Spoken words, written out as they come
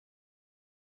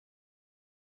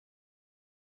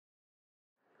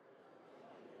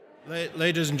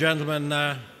Ladies and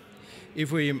gentlemen,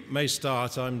 if we may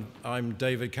start, I'm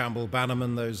David Campbell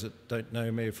Bannerman, those that don't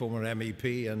know me, former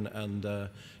MEP and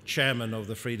chairman of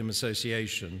the Freedom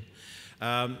Association.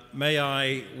 May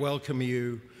I welcome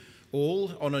you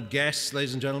all, honoured guests,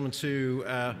 ladies and gentlemen,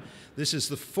 to this is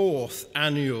the 4th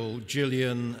annual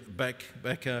Jillian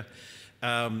Becker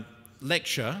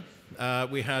Lecture.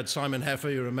 We had Simon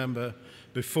Heffer, you remember,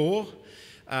 before.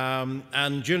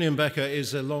 And Jillian Becker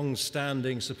is a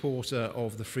long-standing supporter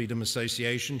of the Freedom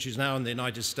Association. She's now in the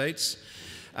United States,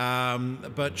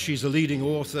 but she's a leading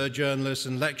author, journalist,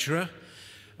 and lecturer.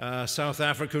 South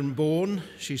African-born,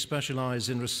 she specialized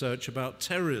in research about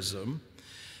terrorism,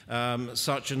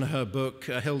 such in her book,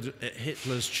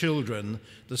 Hitler's Children,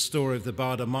 the story of the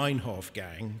Baader-Meinhof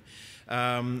gang.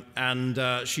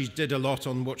 She did a lot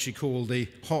on what she called the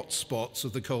hot spots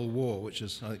of the Cold War, which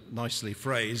is nicely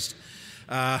phrased.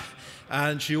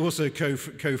 And she also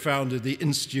co-founded the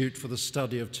Institute for the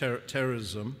Study of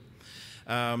Terrorism.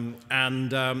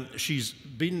 She's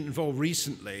been involved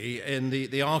recently in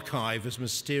the archive has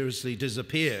mysteriously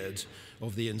disappeared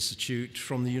of the Institute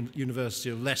from the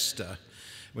University of Leicester.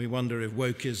 We wonder if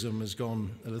wokeism has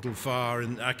gone a little far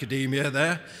in academia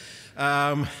there.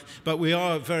 But we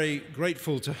are very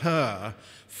grateful to her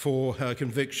for her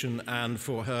conviction and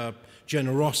for her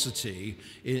generosity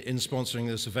in sponsoring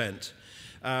this event.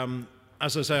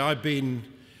 As I say, I've been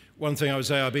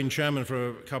chairman for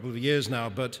a couple of years now,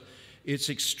 but it's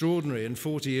extraordinary. In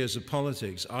 40 years of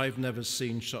politics, I've never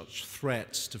seen such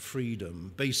threats to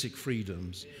freedom, basic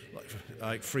freedoms,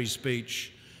 like free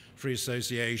speech, free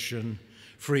association,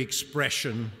 free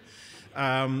expression.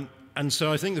 And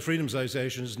so I think the Freedom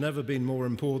Association has never been more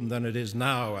important than it is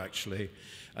now, actually,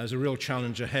 as a real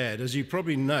challenge ahead. As you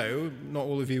probably know, not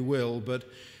all of you will, but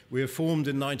we were formed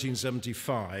in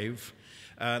 1975,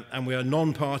 and we are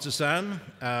non-partisan,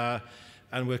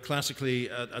 and we're classically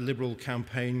a liberal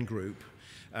campaign group.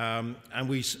 And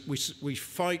we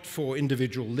fight for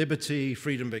individual liberty,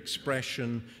 freedom of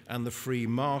expression, and the free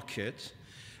market.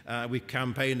 We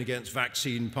campaigned against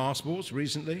vaccine passports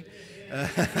recently.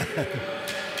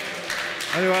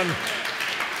 Anyone?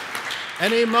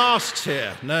 Any masks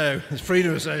here? No, it's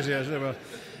Freedom Association.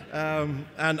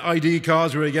 And ID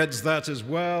cards, we're against that as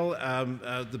well.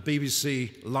 The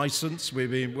BBC licence,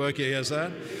 we've been working against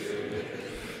that.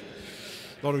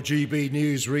 A lot of GB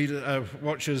News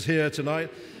watchers here tonight.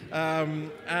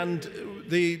 And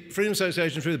the Freedom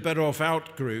Association through the Better Off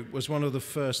Out group was one of the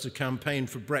first to campaign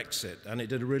for Brexit, and it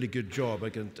did a really good job. I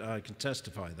can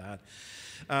testify that.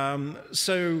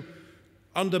 So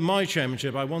under my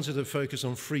chairmanship, I wanted to focus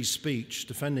on free speech,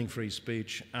 defending free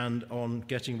speech, and on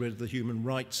getting rid of the Human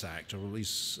Rights Act, or at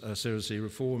least seriously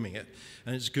reforming it.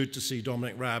 And it's good to see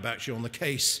Dominic Raab actually on the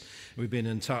case. We've been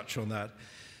in touch on that.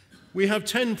 We have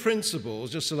 10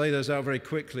 principles, just to lay those out very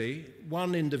quickly.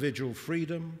 1, individual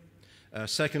freedom.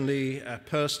 Secondly,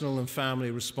 personal and family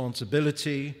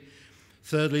responsibility.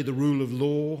 Thirdly, the rule of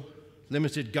law.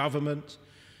 Limited government.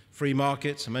 Free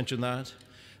markets, I mentioned that.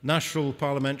 National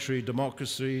parliamentary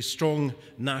democracy, strong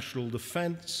national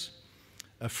defense,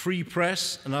 a free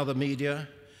press and other media,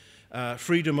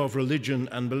 freedom of religion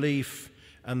and belief,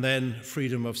 and then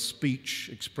freedom of speech,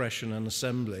 expression, and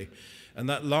assembly. And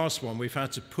that last one we've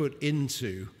had to put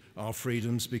into our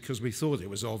freedoms because we thought it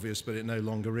was obvious, but it no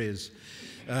longer is.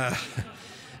 It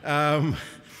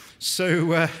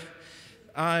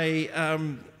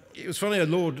was funny,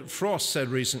 Lord Frost said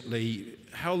recently,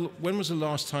 when was the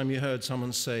last time you heard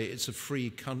someone say it's a free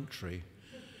country?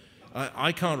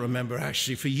 I can't remember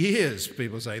actually for years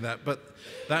people saying that, but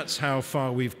that's how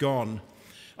far we've gone.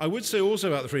 I would say also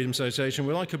about the Freedom Association,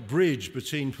 we're like a bridge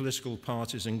between political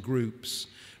parties and groups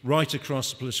right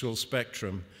across the political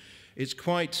spectrum. It's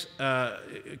quite a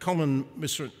common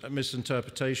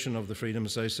misinterpretation of the Freedom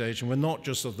Association. We're not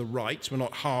just of the right, we're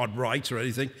not hard right or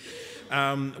anything.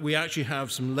 We actually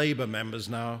have some Labour members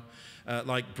now,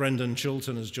 like Brendan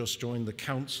Chilton has just joined the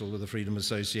council of the Freedom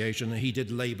Association, and he did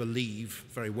Labour leave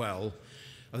very well.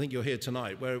 I think you're here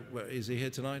tonight. Where is he here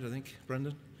tonight, I think,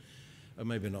 Brendan? Or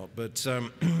maybe not, but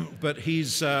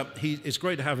it's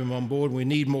great to have him on board. We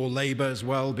need more Labour as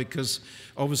well because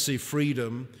obviously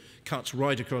freedom cuts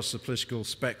right across the political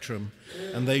spectrum,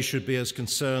 and they should be as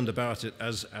concerned about it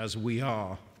as we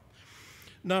are.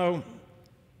 Now,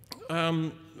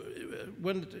 when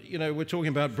we're talking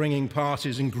about bringing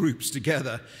parties and groups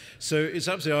together, so it's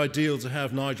absolutely ideal to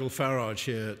have Nigel Farage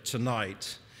here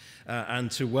tonight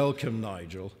and to welcome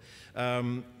Nigel.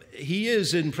 He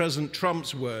is, in President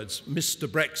Trump's words, Mr.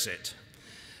 Brexit,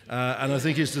 and I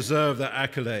think he's deserved that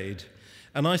accolade.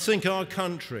 And I think our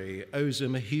country owes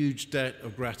him a huge debt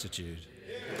of gratitude.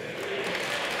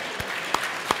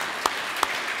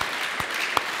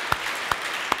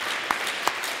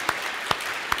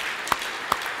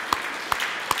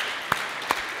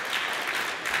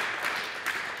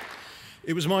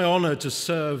 It was my honour to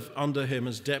serve under him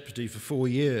as deputy for 4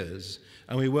 years,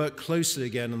 and we worked closely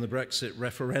again on the Brexit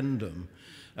referendum.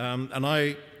 And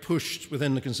I pushed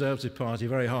within the Conservative Party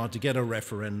very hard to get a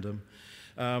referendum.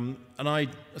 And I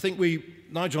think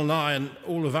Nigel and I and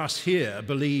all of us here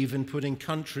believe in putting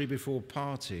country before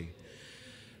party.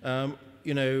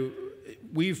 You know,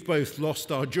 we've both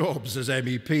lost our jobs as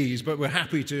MEPs, but we're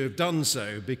happy to have done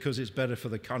so because it's better for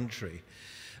the country.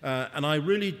 And I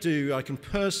really do, I can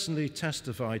personally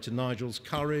testify to Nigel's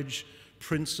courage,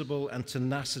 principle and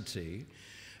tenacity.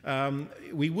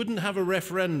 We wouldn't have a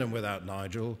referendum without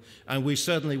Nigel, and we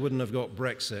certainly wouldn't have got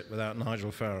Brexit without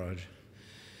Nigel Farage.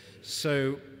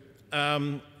 So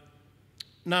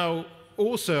now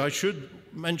also I should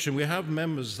mention we have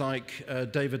members like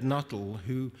David Nuttall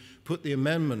who put the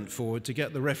amendment forward to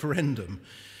get the referendum.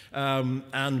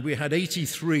 And we had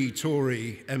 83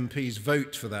 Tory MPs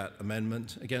vote for that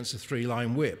amendment against a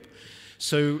 3-line whip.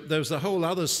 So there was the whole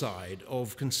other side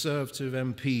of Conservative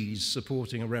MPs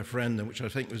supporting a referendum, which I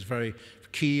think was very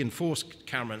key and forced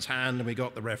Cameron's hand, and we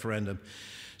got the referendum.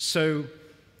 So,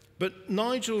 but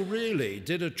Nigel really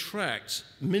did attract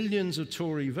millions of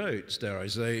Tory votes, dare I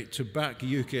say, to back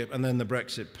UKIP and then the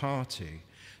Brexit Party,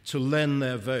 to lend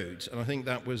their vote. And I think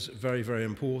that was very, very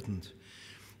important.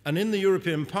 And in the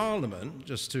European Parliament,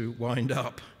 just to wind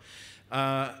up,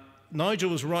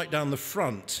 Nigel was right down the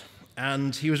front,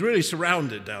 and he was really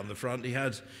surrounded down the front. He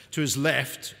had, to his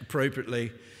left,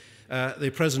 appropriately,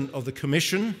 the President of the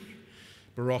Commission,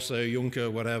 Barroso,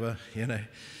 Juncker, whatever, you know.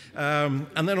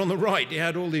 And then on the right, he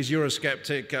had all these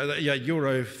Eurosceptic,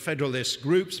 Euro-federalist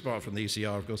groups, apart from the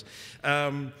ECR, of course.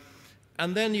 And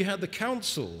then you had the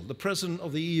Council, the President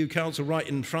of the EU Council right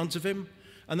in front of him,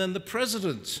 and then the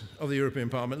President of the European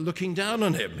Parliament looking down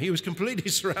on him. He was completely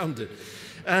surrounded.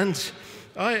 And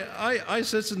I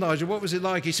said to Nigel, what was it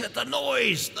like? He said, the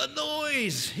noise, the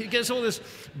noise. He gets all this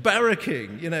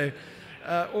barracking, you know,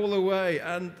 all the way.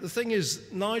 And the thing is,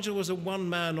 Nigel was a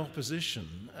one-man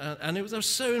opposition. And it was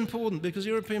so important because the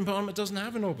European Parliament doesn't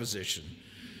have an opposition.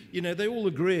 You know, they all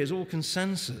agree, it's all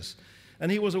consensus. And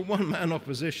he was a one-man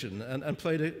opposition and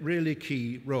played a really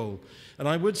key role. And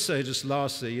I would say, just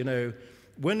lastly, you know,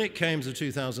 when it came to the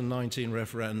 2019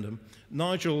 referendum,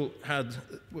 Nigel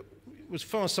was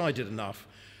far-sighted enough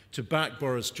to back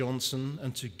Boris Johnson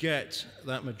and to get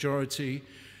that majority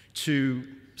to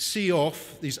see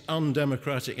off these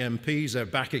undemocratic MPs. They're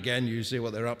back again, you see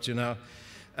what they're up to now.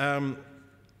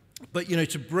 But, you know,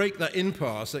 to break that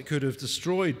impasse that could have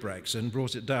destroyed Brexit and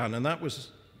brought it down, and that was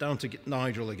down to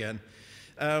Nigel again.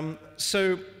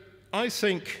 So I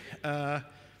think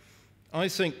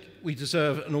we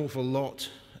deserve an awful lot.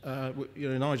 You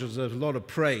know, Nigel deserves a lot of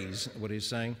praise, what he's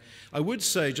saying. I would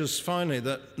say, just finally,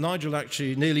 that Nigel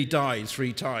actually nearly died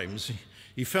 3 times.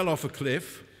 He fell off a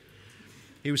cliff.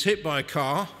 He was hit by a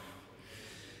car.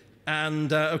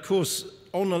 And, of course,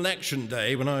 on election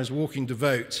day, when I was walking to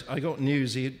vote, I got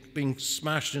news he had been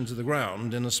smashed into the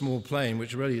ground in a small plane,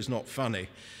 which really is not funny.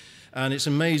 And it's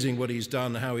amazing what he's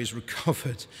done, how he's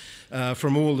recovered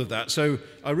from all of that. So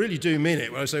I really do mean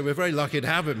it when I say we're very lucky to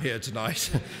have him here tonight.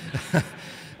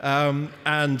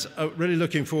 And really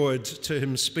looking forward to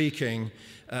him speaking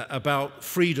about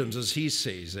freedoms as he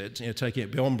sees it, you know, taking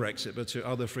it beyond Brexit, but to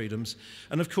other freedoms.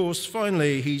 And of course,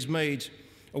 finally, he's made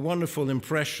a wonderful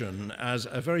impression as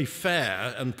a very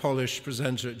fair and polished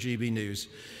presenter at GB News.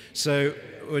 So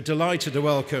we're delighted to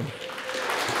welcome.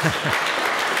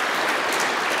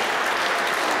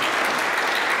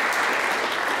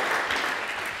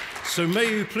 So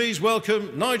may you please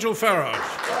welcome Nigel Farage.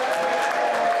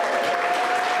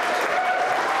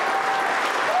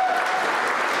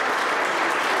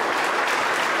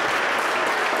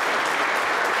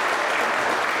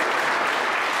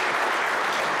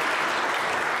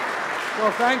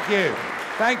 Well, thank you.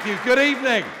 Thank you. Good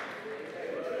evening.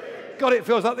 God, it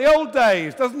feels like the old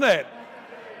days, doesn't it?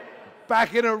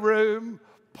 Back in a room,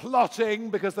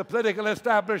 plotting because the political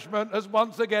establishment has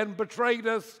once again betrayed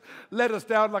us, let us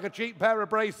down like a cheap pair of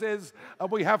braces,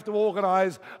 and we have to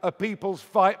organise a people's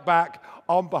fight back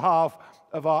on behalf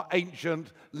of our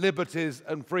ancient liberties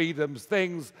and freedoms,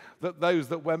 things that those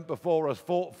that went before us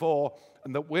fought for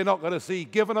and that we're not going to see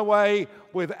given away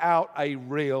without a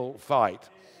real fight.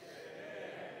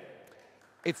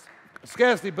 It's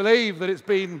scarcely believed that it's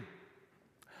been,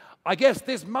 I guess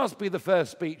this must be the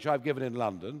first speech I've given in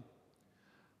London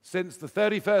since the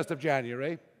 31st of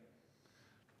January,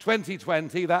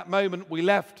 2020, that moment we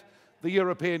left the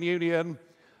European Union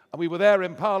and we were there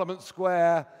in Parliament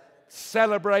Square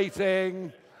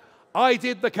celebrating. I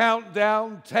did the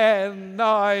countdown, 10,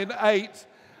 9, 8.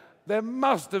 There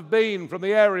must have been, from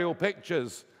the aerial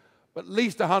pictures, at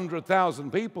least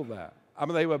 100,000 people there. I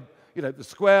mean, they were, you know, the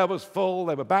square was full,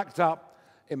 they were backed up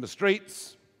in the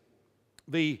streets.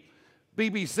 The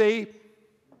BBC,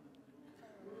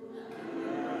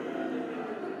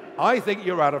 I think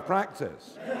you're out of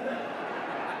practice.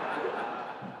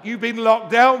 You've been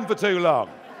locked down for too long.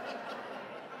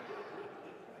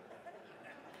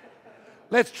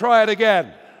 Let's try it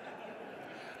again.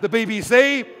 The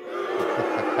BBC.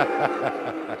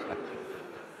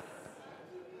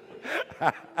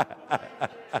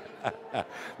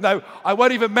 No, I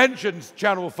won't even mention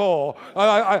Channel 4.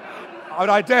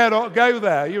 I dare not go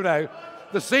there, you know.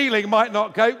 The ceiling might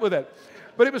not cope with it.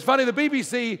 But it was funny, the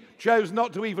BBC chose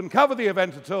not to even cover the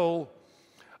event at all.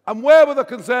 And where were the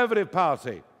Conservative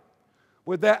Party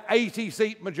with their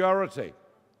 80-seat majority?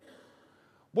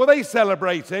 Were they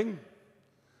celebrating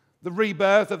the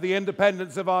rebirth of the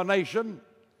independence of our nation?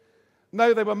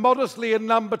 No, they were modestly in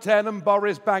number 10 and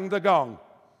Boris banged a gong.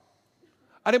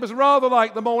 And it was rather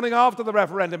like the morning after the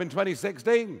referendum in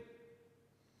 2016.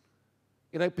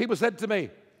 You know, people said to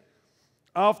me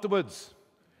afterwards,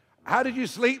 how did you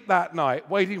sleep that night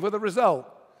waiting for the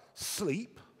result?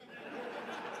 Sleep?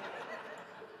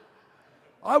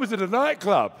 I was in a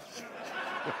nightclub.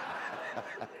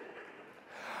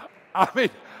 I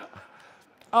mean,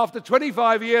 after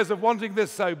 25 years of wanting this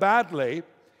so badly,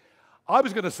 I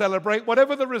was going to celebrate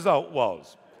whatever the result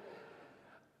was.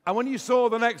 And when you saw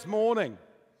the next morning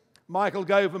Michael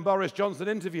Gove and Boris Johnson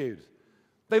interviewed,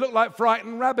 they looked like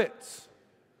frightened rabbits.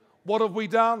 What have we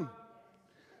done?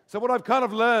 So what I've kind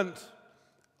of learned,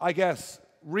 I guess,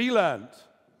 relearned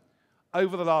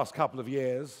over the last couple of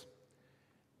years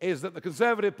is that the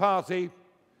Conservative Party,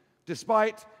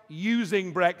 despite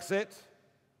using Brexit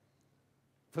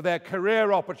for their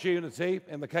career opportunity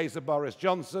in the case of Boris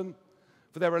Johnson,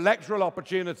 for their electoral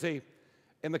opportunity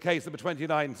in the case of the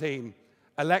 2019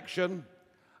 election,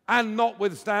 and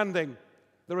notwithstanding,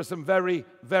 there are some very,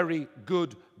 very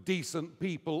good, decent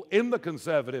people in the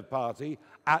Conservative Party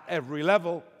at every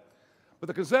level. But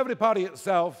the Conservative Party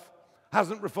itself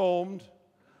hasn't reformed,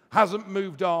 hasn't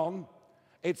moved on.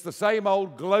 It's the same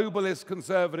old globalist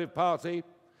Conservative Party,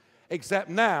 except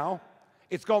now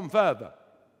it's gone further.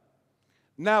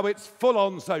 Now it's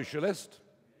full-on socialist.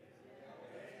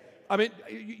 I mean,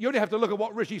 you only have to look at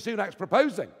what Rishi Sunak's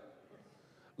proposing.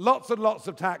 Lots and lots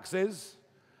of taxes,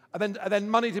 and then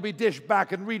money to be dished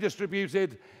back and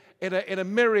redistributed in a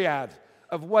myriad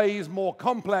of ways more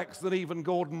complex than even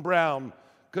Gordon Brown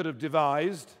could have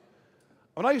devised.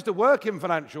 When I used to work in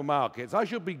financial markets, I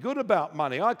should be good about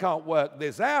money. I can't work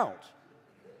this out.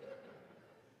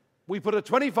 We put a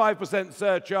 25%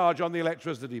 surcharge on the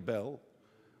electricity bill.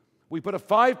 We put a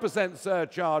 5%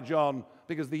 surcharge on,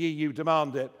 because the EU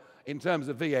demanded it, in terms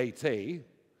of VAT.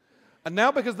 And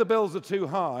now, because the bills are too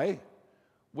high,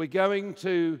 we're going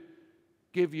to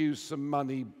give you some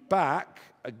money back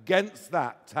against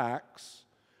that tax,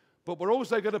 but we're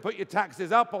also going to put your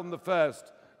taxes up on the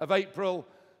 1st of April,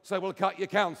 so we'll cut your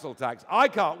council tax. I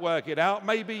can't work it out.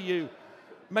 Maybe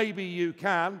you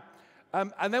can.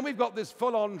 And then we've got this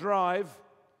full-on drive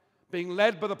being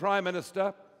led by the Prime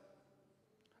Minister,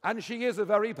 and she is a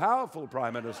very powerful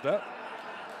Prime Minister.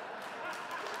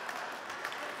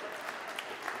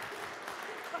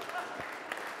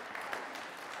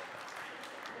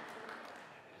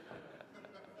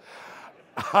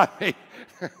 I mean,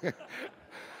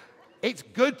 it's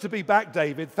good to be back,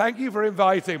 David. Thank you for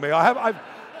inviting me.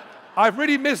 I've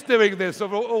really missed doing this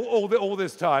all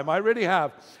this time. I really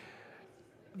have.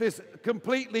 This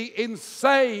completely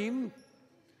insane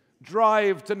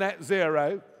drive to net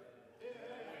zero,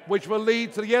 which will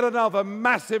lead to yet another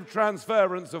massive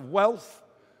transference of wealth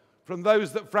from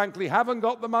those that frankly haven't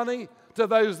got the money to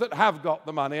those that have got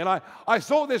the money. And I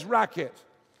saw this racket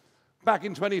back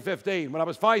in 2015 when I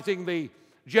was fighting the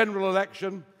general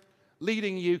election,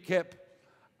 leading UKIP,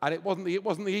 and it wasn't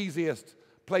the easiest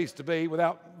place to be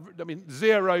without, I mean,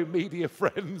 zero media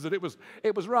friends, and it was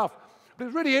rough. But it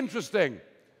was really interesting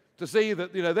to see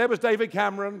that, you know, there was David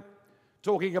Cameron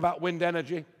talking about wind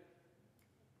energy,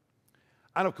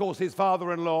 and of course his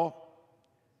father-in-law,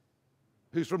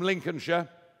 who's from Lincolnshire.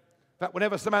 In fact,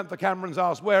 whenever Samantha Cameron's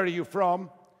asked, "Where are you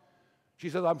from?" she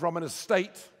says, "I'm from an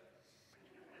estate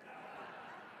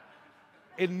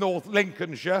in North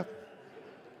Lincolnshire."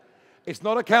 It's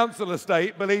not a council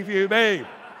estate, believe you me.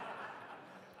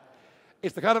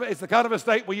 It's the kind of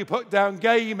estate where you put down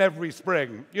game every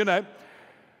spring, you know.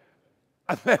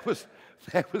 And there was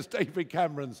David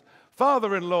Cameron's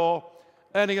father-in-law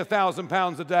earning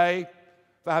 £1,000 a day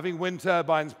for having wind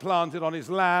turbines planted on his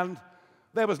land.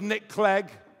 There was Nick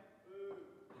Clegg.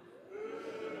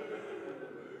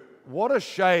 What a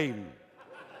shame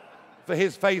for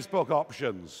his Facebook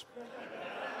options.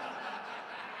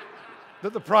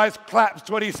 that the price collapsed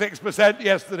 26%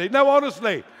 yesterday. No,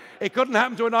 honestly, it couldn't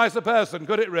happen to a nicer person,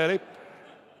 could it really?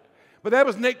 But there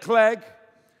was Nick Clegg,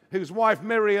 whose wife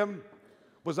Miriam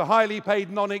was a highly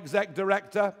paid non-exec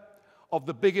director of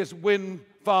the biggest wind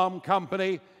farm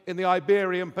company in the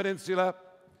Iberian Peninsula.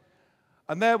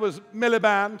 And there was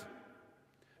Miliband,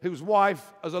 whose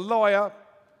wife, as a lawyer,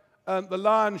 earned the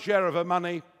lion's share of her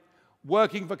money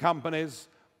working for companies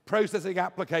processing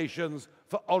applications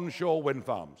for onshore wind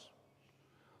farms.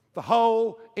 The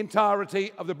whole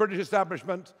entirety of the British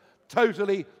establishment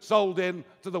totally sold in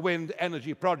to the wind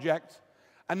energy project,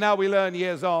 and now we learn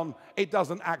years on it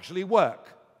doesn't actually work.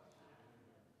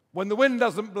 When the wind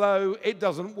doesn't blow, it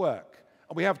doesn't work,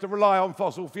 and we have to rely on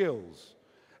fossil fuels.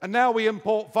 And now we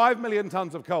import 5 million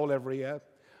tons of coal every year,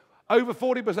 over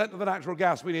 40% of the natural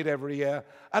gas we need every year,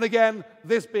 and again,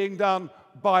 this being done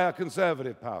by a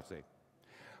Conservative Party.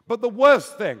 But the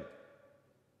worst thing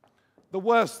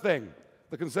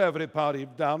the Conservative Party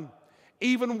have done,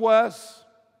 even worse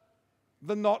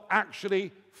than not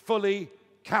actually fully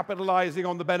capitalising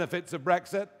on the benefits of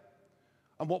Brexit,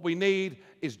 and what we need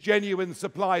is genuine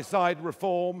supply-side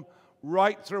reform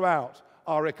right throughout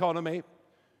our economy.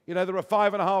 You know, there are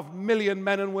 5.5 million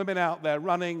men and women out there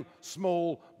running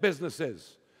small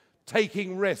businesses,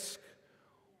 taking risk,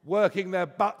 working their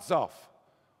butts off,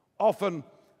 often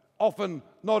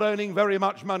not earning very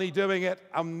much money doing it,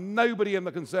 and nobody in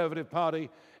the Conservative Party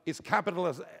is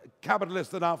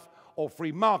capitalist enough or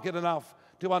free market enough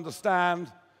to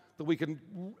understand that we can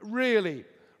really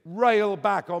rail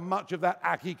back on much of that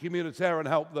acquis communautaire and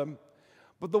help them.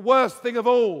 But the worst thing of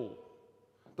all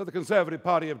that the Conservative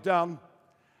Party have done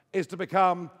is to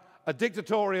become a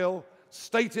dictatorial,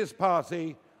 statist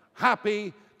party,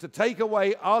 happy to take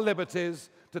away our liberties,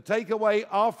 to take away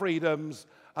our freedoms,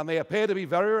 and they appear to be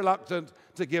very reluctant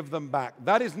to give them back.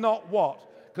 That is not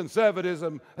what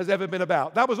conservatism has ever been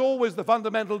about. That was always the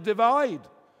fundamental divide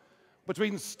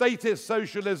between statist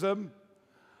socialism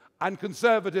and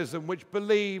conservatism, which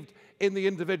believed in the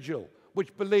individual,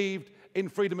 which believed in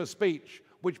freedom of speech,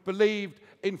 which believed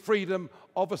in freedom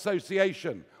of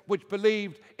association, which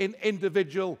believed in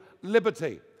individual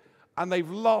liberty. And they've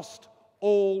lost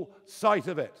all sight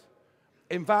of it.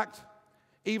 In fact,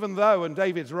 even though, and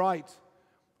David's right,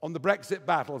 on the Brexit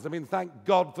battles, I mean, thank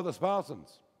God for the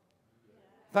Spartans.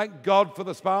 Thank God for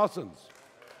the Spartans.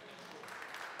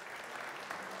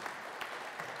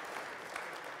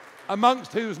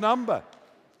 Amongst whose number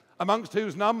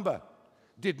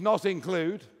did not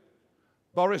include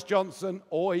Boris Johnson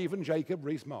or even Jacob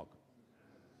Rees-Mogg.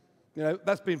 You know,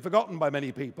 that's been forgotten by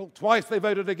many people. Twice they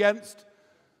voted against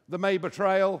the May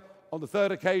betrayal. On the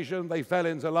third occasion, they fell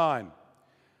into line.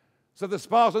 So the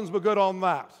Spartans were good on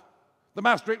that. The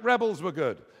Maastricht rebels were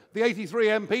good. The 83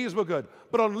 MPs were good.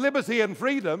 But on liberty and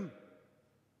freedom,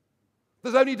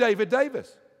 there's only David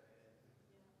Davis.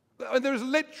 And there is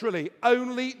literally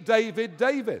only David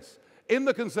Davis in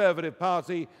the Conservative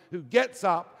Party who gets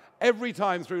up every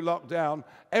time through lockdown,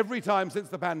 every time since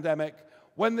the pandemic,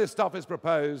 when this stuff is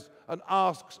proposed, and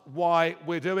asks why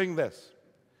we're doing this.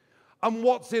 And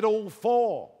what's it all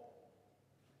for?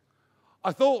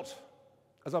 I thought,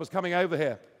 as I was coming over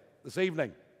here this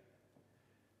evening,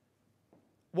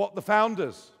 what the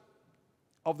founders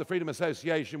of the Freedom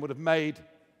Association would have made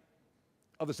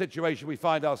of the situation we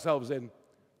find ourselves in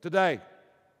today.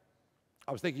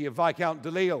 I was thinking of Viscount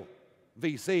Delisle,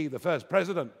 VC, the first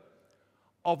president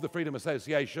of the Freedom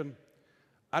Association,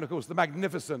 and of course the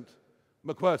magnificent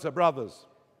McWhirter brothers.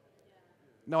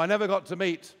 Now, I never got to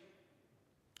meet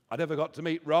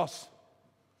Ross,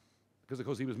 because of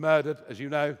course he was murdered, as you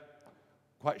know,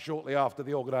 quite shortly after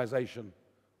the organization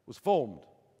was formed.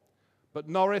 But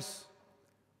Norris,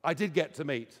 I did get to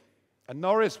meet. And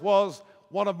Norris was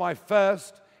one of my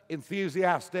first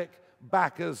enthusiastic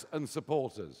backers and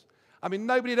supporters. I mean,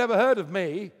 nobody had ever heard of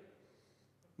me.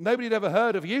 Nobody had ever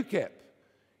heard of UKIP.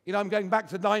 You know, I'm going back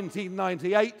to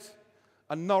 1998,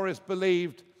 and Norris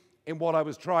believed in what I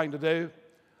was trying to do.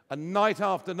 And night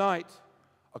after night,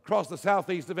 across the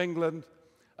southeast of England,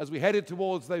 as we headed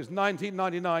towards those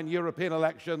 1999 European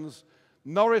elections,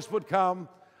 Norris would come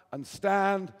and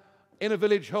stand in a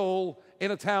village hall, in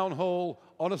a town hall,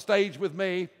 on a stage with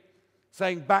me,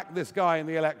 saying, back this guy in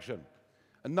the election.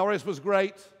 And Norris was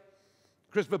great.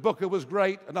 Christopher Booker was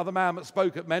great, another man that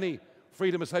spoke at many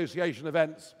Freedom Association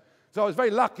events. So I was very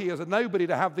lucky as a nobody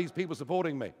to have these people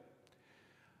supporting me.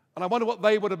 And I wonder what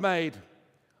they would have made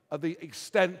of the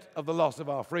extent of the loss of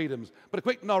our freedoms. But a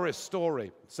quick Norris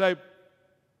story. So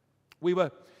we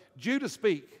were due to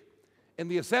speak in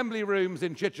the assembly rooms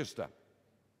in Chichester,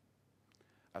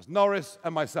 as Norris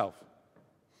and myself.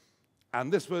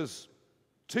 And this was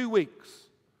 2 weeks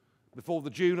before the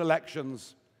June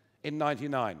elections in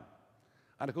 '99.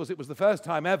 And of course, it was the first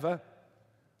time ever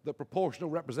that proportional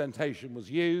representation was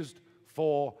used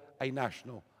for a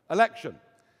national election.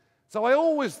 So I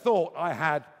always thought I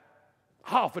had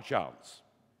half a chance.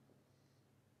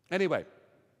 Anyway,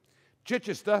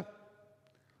 Chichester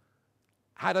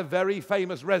had a very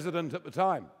famous resident at the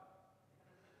time.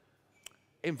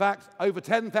 In fact, over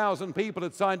 10,000 people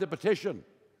had signed a petition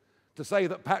to say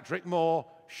that Patrick Moore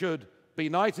should be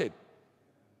knighted.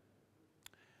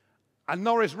 And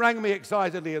Norris rang me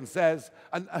excitedly and says,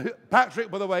 and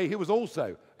Patrick, by the way, he was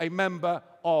also a member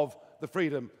of the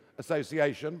Freedom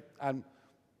Association and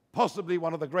possibly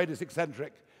one of the greatest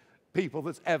eccentric people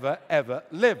that's ever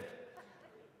lived,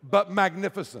 but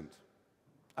magnificent.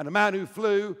 And a man who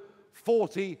flew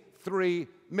 43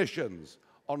 missions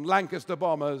on Lancaster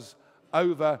bombers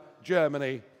over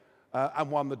Germany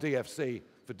and won the DFC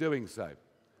for doing so.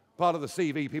 Part of the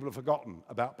CV people have forgotten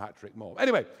about Patrick Moore.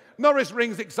 Anyway, Norris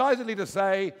rings excitedly to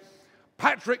say,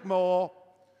 Patrick Moore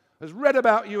has read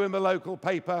about you in the local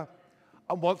paper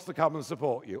and wants to come and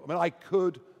support you. I mean, I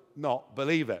could not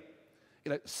believe it.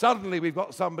 You know, suddenly we've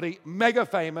got somebody mega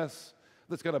famous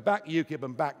that's going to back UKIP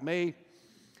and back me.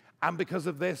 And because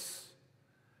of this,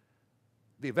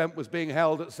 the event was being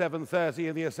held at 7:30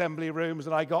 in the assembly rooms,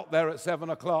 and I got there at 7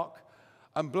 o'clock,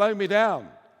 and blow me down,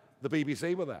 the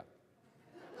BBC were there.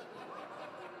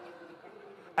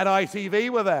 And ITV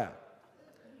were there.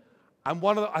 And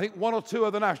I think one or two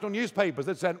of the national newspapers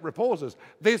had sent reporters.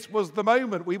 This was the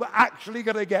moment we were actually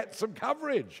going to get some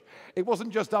coverage. It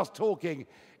wasn't just us talking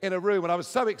in a room, and I was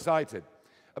so excited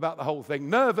about the whole thing.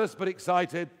 Nervous, but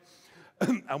excited.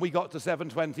 And we got to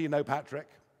 7:20, no Patrick.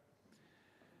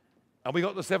 And we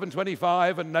got to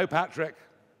 7:25 and no Patrick.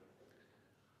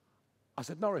 I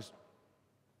said, Norris,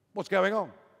 what's going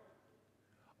on?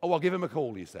 Oh, I'll give him a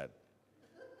call, he said.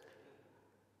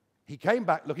 He came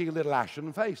back looking a little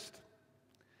ashen-faced.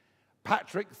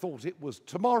 Patrick thought it was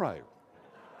tomorrow.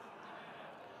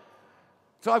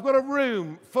 So I've got a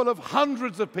room full of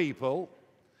hundreds of people.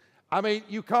 I mean,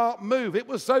 you can't move. It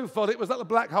was so full, it was like the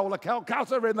black hole of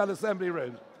Calcutta in that assembly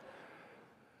room.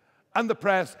 And the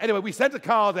press. Anyway, we sent a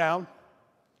car down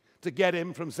to get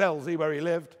him from Selsey, where he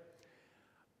lived.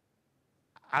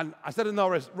 And I said to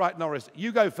Norris, right, Norris,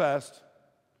 you go first.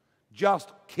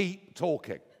 Just keep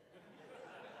talking.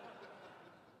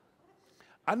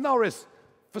 And Norris,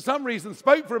 for some reason,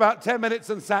 spoke for about 10 minutes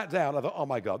and sat down. I thought, oh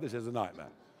my God, this is a nightmare.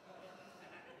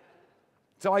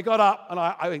 So I got up, and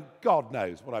I mean, God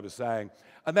knows what I was saying.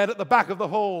 And then at the back of the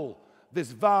hall,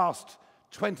 this vast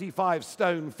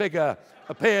 25-stone figure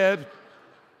appeared.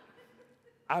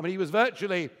 I mean, he was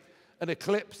virtually an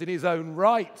eclipse in his own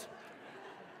right.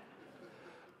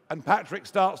 And Patrick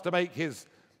starts to make his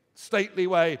stately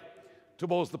way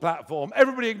towards the platform.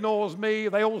 Everybody ignores me.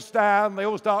 They all stand. They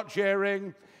all start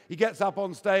cheering. He gets up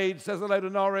on stage, says hello to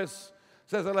Norris,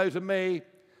 says hello to me.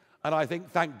 And I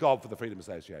think, thank God for the Freedom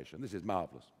Association. This is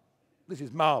marvelous. This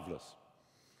is marvelous.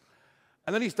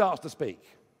 And then he starts to speak.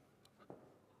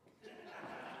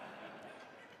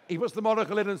 He puts the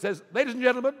monocle in and says, ladies and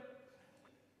gentlemen,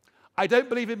 I don't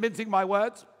believe in mincing my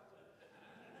words.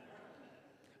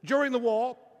 During the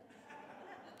war,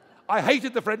 I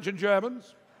hated the French and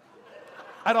Germans,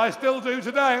 and I still do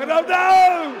today. And no,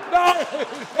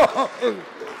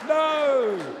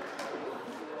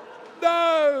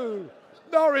 no,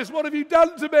 Norris, what have you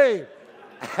done to me?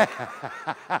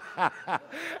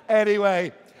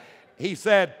 Anyway, he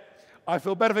said, I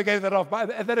feel better for getting that off.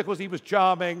 And then, of course, he was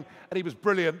charming, and he was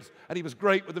brilliant, and he was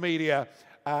great with the media,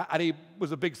 and he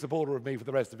was a big supporter of me for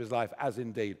the rest of his life, as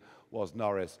indeed was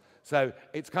Norris. So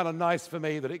it's kind of nice for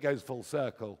me that it goes full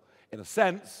circle, in a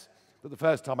sense, that the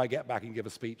first time I get back and give a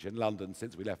speech in London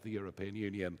since we left the European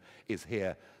Union is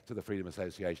here to the Freedom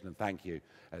Association. And thank you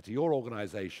to your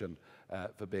organisation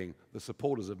for being the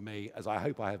supporters of me, as I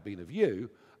hope I have been of you,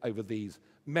 over these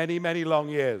many, many long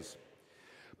years.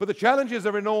 But the challenges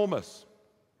are enormous.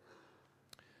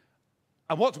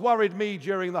 And what's worried me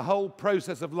during the whole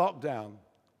process of lockdown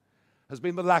has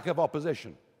been the lack of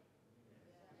opposition.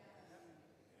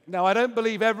 Now, I don't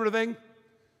believe everything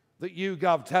that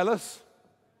YouGov tell us.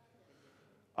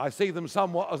 I see them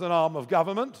somewhat as an arm of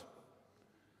government,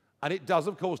 and it does,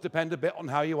 of course, depend a bit on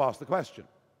how you ask the question.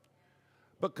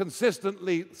 But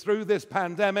consistently through this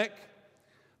pandemic,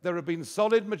 there have been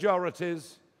solid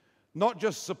majorities, not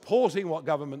just supporting what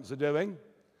governments are doing,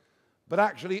 but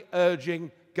actually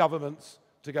urging governments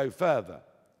to go further.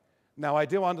 Now, I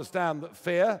do understand that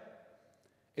fear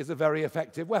is a very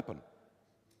effective weapon,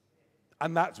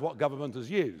 and that's what government has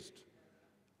used.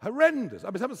 Horrendous. I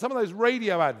mean, some of those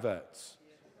radio adverts,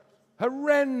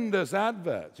 horrendous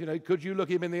adverts. You know, could you look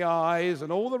him in the eyes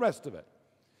and all the rest of it.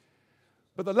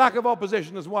 But the lack of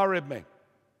opposition has worried me.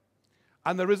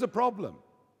 And there is a problem,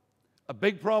 a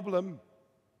big problem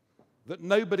that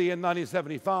nobody in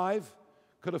 1975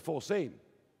 could have foreseen.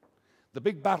 The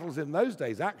big battles in those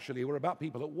days actually were about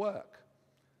people at work,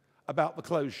 about the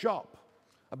closed shop,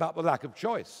 about the lack of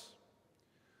choice.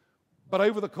 But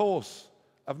over the course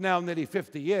of now nearly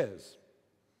 50 years,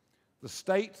 the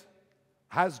state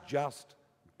has just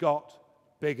got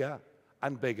bigger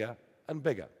and bigger and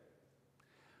bigger.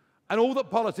 And all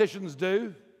that politicians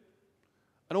do,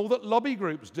 and all that lobby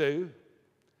groups do,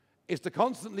 is to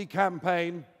constantly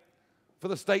campaign for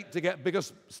the state to get bigger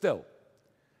still.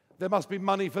 There must be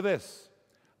money for this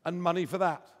and money for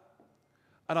that.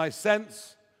 And I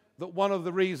sense that one of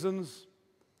the reasons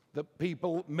that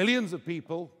people, millions of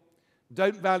people,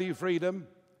 don't value freedom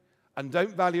and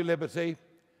don't value liberty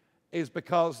is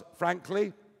because,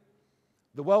 frankly,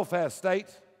 the welfare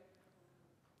state,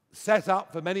 set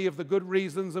up for many of the good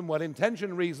reasons and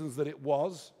well-intentioned reasons that it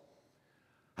was,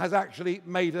 has actually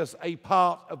made us a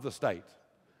part of the state,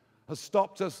 has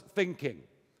stopped us thinking,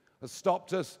 has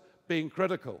stopped us being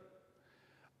critical.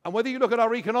 And whether you look at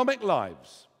our economic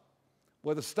lives,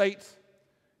 where the state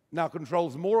now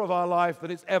controls more of our life than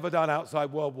it's ever done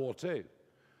outside World War II,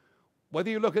 whether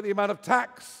you look at the amount of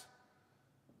tax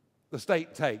the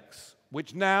state takes,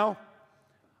 which now,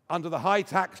 under the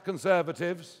high-tax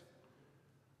Conservatives,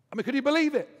 I mean, could you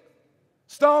believe it?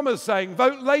 Starmer's saying,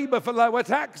 vote Labour for lower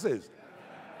taxes.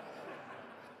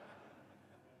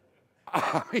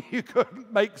 I mean, you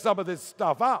couldn't make some of this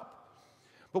stuff up.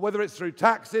 But whether it's through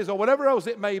taxes or whatever else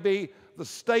it may be, the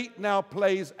state now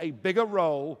plays a bigger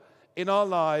role in our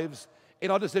lives, in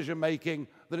our decision-making,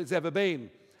 than it's ever been.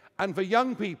 And for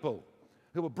young people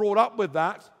who were brought up with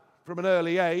that from an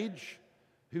early age,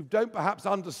 who don't perhaps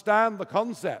understand the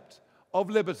concept of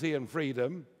liberty and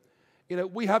freedom, you know,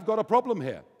 we have got a problem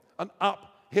here, an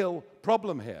uphill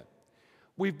problem here.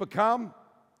 We've become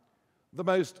the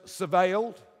most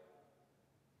surveilled,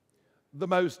 the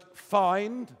most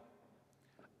fined,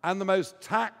 and the most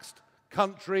taxed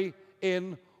country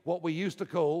in what we used to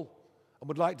call, and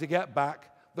would like to get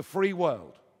back, the free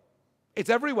world. It's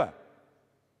everywhere.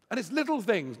 And it's little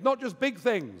things, not just big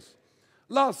things.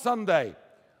 Last Sunday,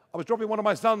 I was dropping one of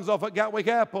my sons off at Gatwick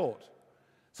Airport.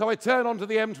 So I turn onto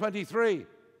the M23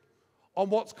 on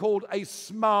what's called a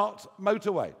smart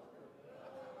motorway.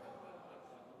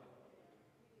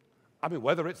 I mean,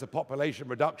 whether it's a population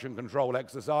reduction control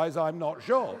exercise, I'm not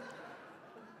sure.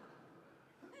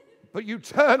 But you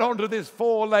turn onto this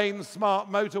 4-lane smart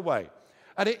motorway,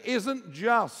 and it isn't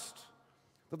just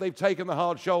that they've taken the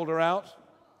hard shoulder out,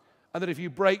 and that if you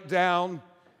break down,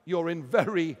 you're in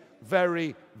very,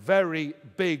 very, very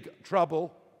big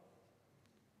trouble,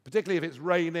 particularly if it's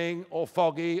raining or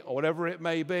foggy or whatever it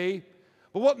may be.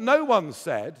 But what no one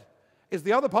said is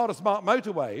the other part of smart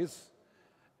motorways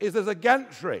is there's a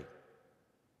gantry.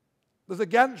 There's a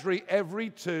gantry every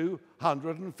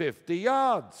 250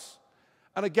 yards,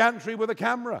 and a gantry with a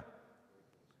camera.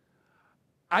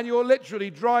 And you're literally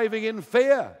driving in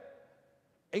fear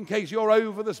in case you're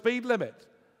over the speed limit.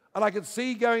 And I could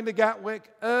see going to Gatwick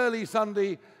early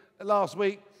Sunday last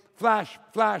week, flash,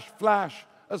 flash, flash,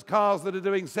 as cars that are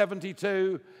doing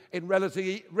 72 in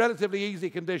relatively easy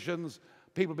conditions,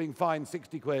 people being fined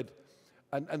 60 quid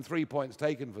and 3 points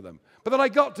taken for them. But then I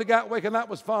got to Gatwick and that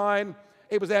was fine.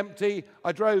 It was empty.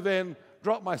 I drove in,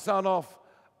 dropped my son off,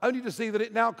 only to see that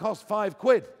it now costs 5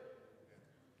 quid.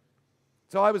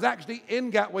 So I was actually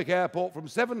in Gatwick Airport from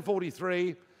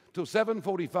 7:43 till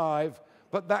 7:45,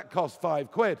 but that cost 5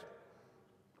 quid.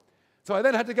 So I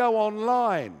then had to go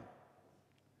online,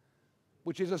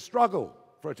 which is a struggle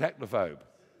for a technophobe.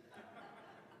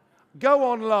 Go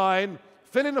online,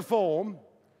 fill in a form,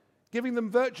 giving them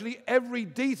virtually every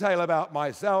detail about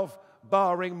myself,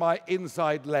 barring my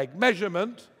inside leg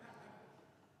measurement,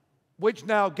 which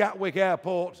now Gatwick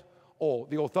Airport, or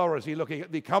the authority looking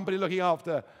at the company looking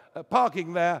after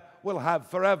parking there, will have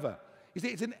forever. You see,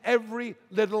 it's in every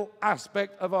little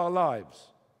aspect of our lives.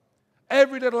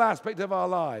 Every little aspect of our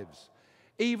lives.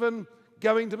 Even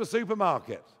going to the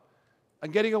supermarket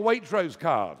and getting a Waitrose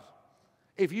card.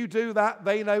 If you do that,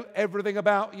 they know everything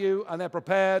about you, and they're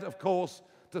prepared, of course,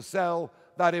 to sell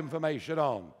that information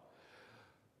on.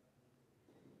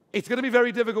 It's going to be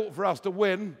very difficult for us to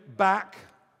win back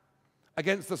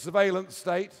against the surveillance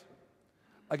state,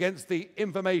 against the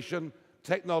information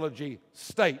technology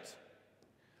state.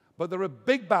 But there are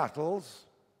big battles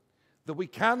that we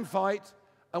can fight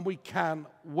and we can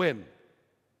win.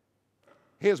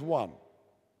 Here's one.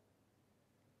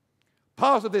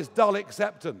 Part of this dull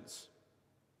acceptance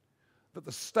that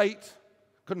the state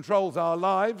controls our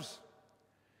lives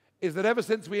is that ever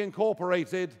since we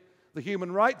incorporated the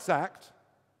Human Rights Act,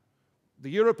 the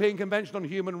European Convention on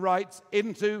Human Rights,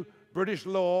 into British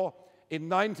law in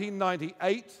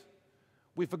 1998,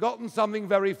 we've forgotten something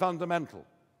very fundamental.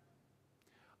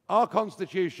 Our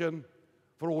Constitution,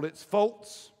 for all its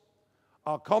faults,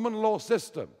 our common law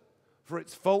system, for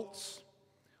its faults,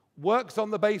 works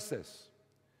on the basis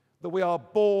that we are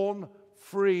born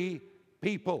free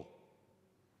people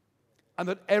and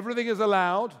that everything is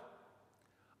allowed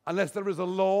unless there is a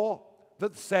law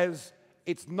that says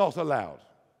it's not allowed.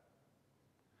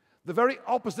 The very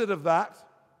opposite of that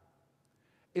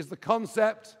is the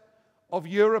concept of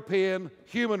European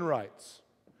human rights,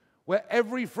 where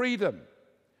every freedom,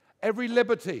 every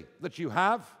liberty that you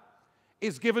have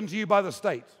is given to you by the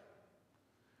state.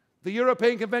 The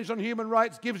European Convention on Human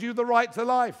Rights gives you the right to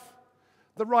life,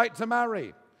 the right to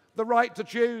marry, the right to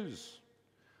choose,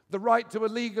 the right to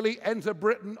illegally enter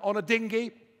Britain on a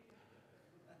dinghy,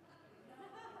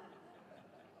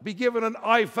 be given an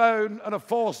iPhone and a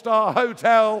 4-star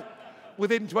hotel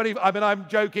within 20... I mean, I'm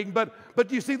joking, but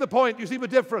you see the point, you see the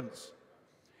difference.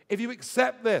 If you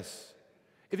accept this,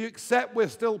 if you accept we're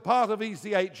still part of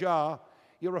ECHR,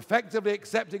 you're effectively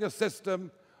accepting a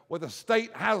system where the state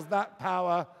has that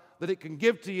power that it can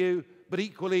give to you, but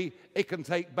equally it can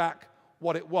take back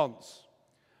what it wants.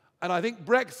 And I think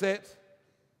Brexit's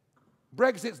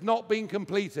not been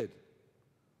completed.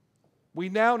 We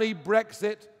now need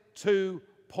Brexit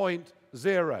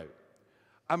 2.0.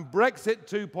 And Brexit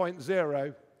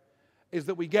 2.0 is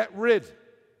that we get rid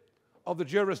of the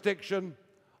jurisdiction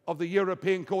of the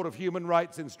European Court of Human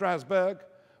Rights in Strasbourg.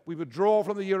 We withdraw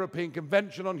from the European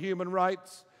Convention on Human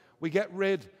Rights. We get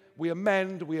rid, we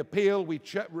amend, we appeal, we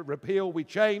repeal, we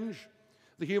change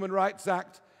the Human Rights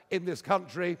Act in this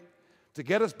country to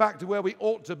get us back to where we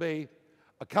ought to be,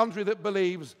 a country that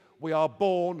believes we are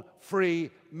born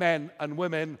free men and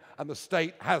women, and the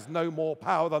state has no more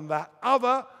power than that,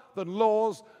 other than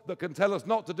laws that can tell us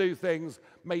not to do things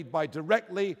made by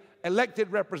directly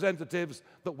elected representatives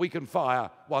that we can fire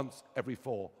once every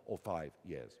 4 or 5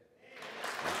 years.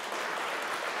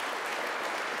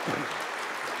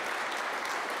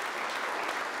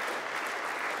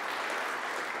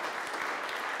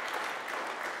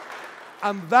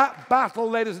 And that battle,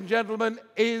 ladies and gentlemen,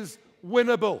 is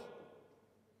winnable.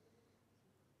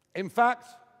 In fact,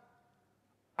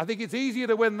 I think it's easier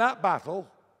to win that battle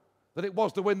than it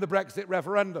was to win the Brexit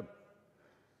referendum.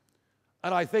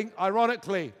 And I think,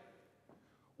 ironically,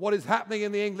 what is happening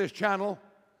in the English Channel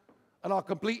and our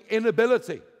complete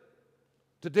inability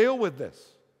to deal with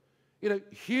this,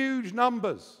 huge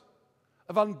numbers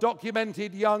of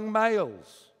undocumented young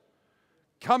males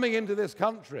coming into this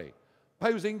country,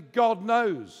 posing God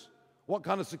knows what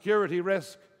kind of security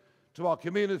risk to our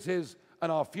communities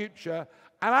and our future,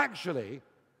 and actually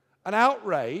an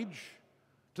outrage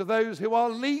to those who are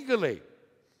legally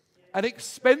and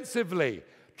expensively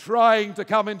trying to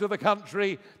come into the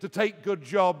country to take good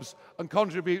jobs and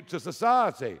contribute to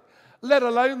society, let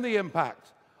alone the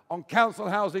impact on council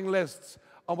housing lists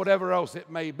and whatever else it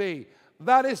may be.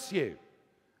 That issue,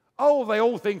 they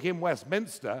all think in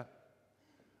Westminster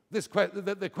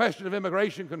the question of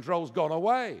immigration control's gone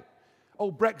away.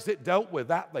 Brexit dealt with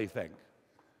that, they think.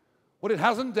 Well, it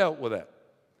hasn't dealt with it.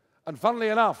 And funnily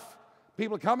enough,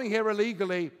 people coming here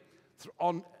illegally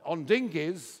on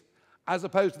dinghies as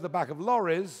opposed to the back of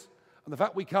lorries, and the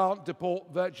fact we can't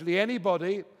deport virtually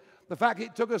anybody, the fact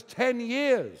it took us 10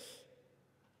 years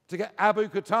to get Abu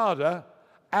Qatada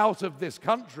out of this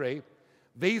country,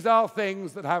 these are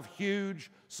things that have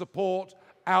huge support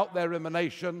out there in the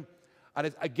nation, and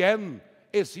it's, again,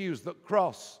 issues that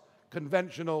cross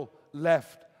conventional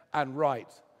left and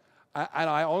right. And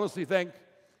I honestly think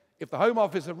if the Home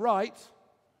Office are right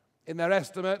in their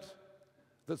estimate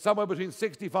that somewhere between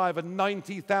 65 and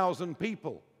 90,000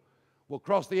 people will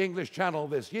cross the English Channel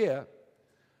this year,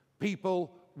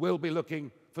 people will be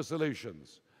looking for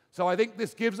solutions. So I think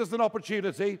this gives us an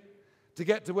opportunity to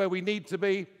get to where we need to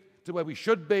be, to where we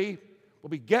should be, where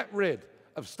we get rid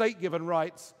of state-given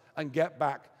rights and get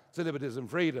back to liberties and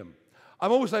freedom.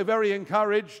 I'm also very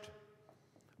encouraged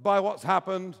by what's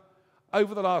happened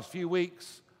over the last few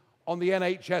weeks on the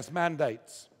NHS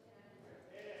mandates.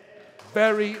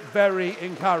 Very, very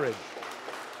encouraged.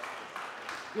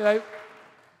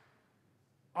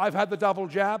 I've had the double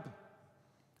jab.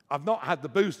 I've not had the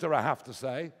booster, I have to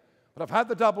say, but I've had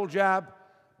the double jab.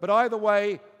 But either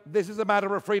way, this is a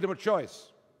matter of freedom of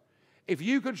choice. If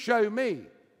you could show me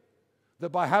that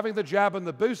by having the jab and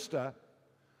the booster,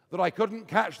 that I couldn't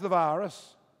catch the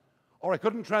virus, or I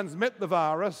couldn't transmit the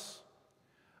virus,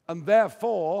 and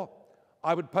therefore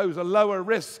I would pose a lower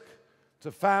risk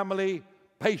to family,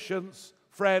 patients,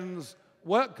 friends,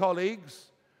 work colleagues,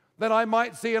 then I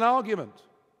might see an argument.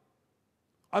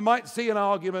 I might see an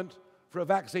argument for a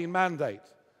vaccine mandate.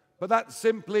 But that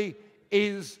simply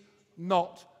is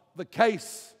not the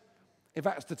case. In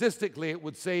fact, statistically, it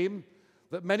would seem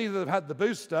that many that have had the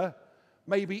booster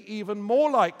may be even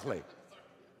more likely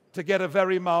to get a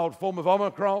very mild form of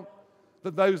Omicron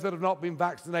than those that have not been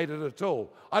vaccinated at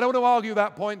all. I don't want to argue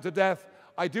that point to death.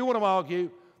 I do want to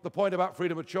argue the point about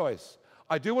freedom of choice.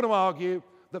 I do want to argue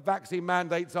that vaccine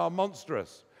mandates are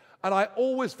monstrous. And I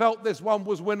always felt this one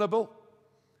was winnable.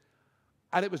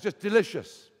 And it was just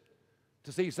delicious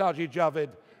to see Sajid Javid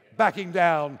backing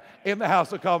down in the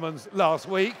House of Commons last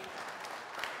week.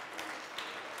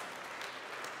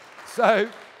 So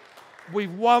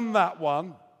we've won that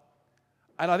one.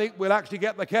 And I think we'll actually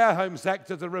get the care home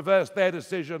sector to reverse their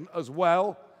decision as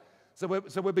well. So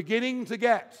we're beginning to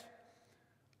get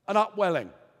an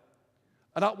upwelling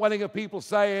of people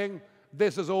saying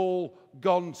this has all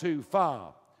gone too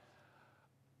far.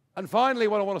 And finally,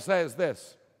 what I want to say is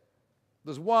this.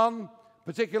 There's one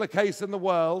particular case in the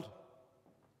world.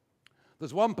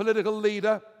 There's one political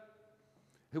leader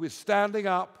who is standing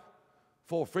up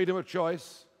for freedom of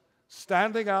choice,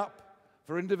 standing up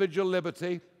for individual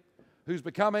liberty, who's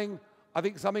becoming, I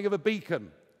think, something of a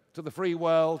beacon to the free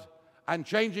world and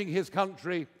changing his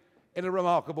country in a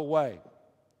remarkable way.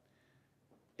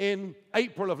 In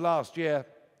April of last year,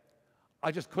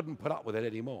 I just couldn't put up with it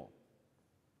anymore.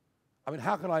 I mean,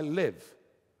 how can I live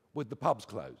with the pubs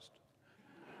closed?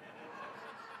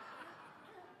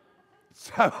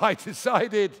 So I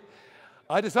decided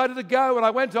to go, and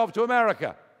I went off to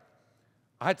America.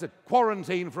 I had to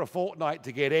quarantine for a fortnight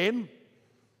to get in,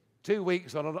 2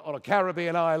 weeks on a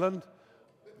Caribbean island.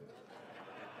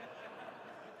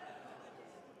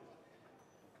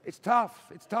 It's tough,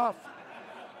 it's tough.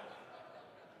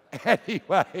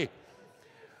 Anyway,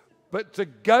 but to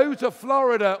go to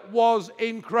Florida was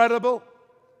incredible.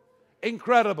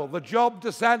 Incredible. The job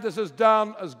DeSantis has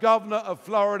done as governor of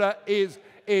Florida is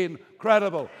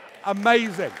incredible.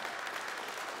 Amazing.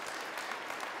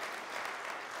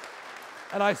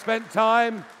 And I spent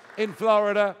time in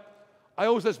Florida. I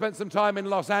also spent some time in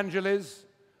Los Angeles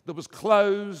that was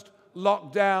closed,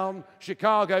 locked down.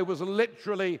 Chicago was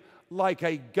literally like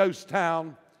a ghost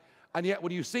town. And yet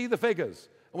when you see the figures,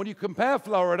 and when you compare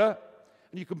Florida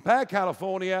and you compare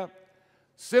California,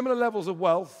 similar levels of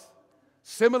wealth,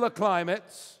 similar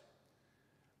climates,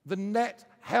 the net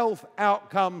health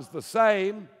outcomes the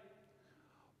same,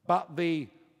 but the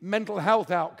mental health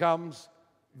outcomes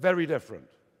very different.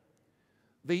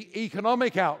 The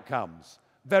economic outcomes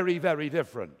very, very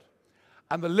different.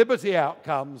 And the liberty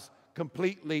outcomes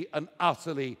completely and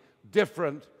utterly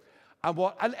different.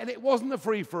 And it wasn't a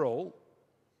free-for-all.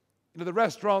 You know, the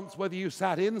restaurants, whether you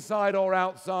sat inside or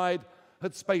outside,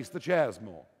 had spaced the chairs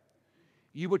more.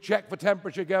 You would check for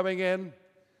temperature going in.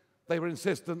 They were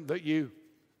insistent that you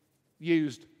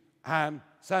used hand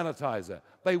sanitizer.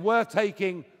 They were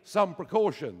taking some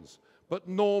precautions, but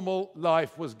normal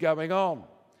life was going on.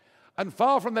 And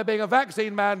far from there being a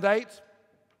vaccine mandate,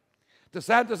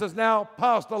 DeSantis has now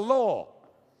passed a law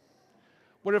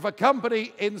where if a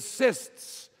company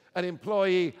insists an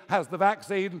employee has the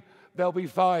vaccine, they'll be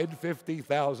fined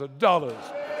 $50,000.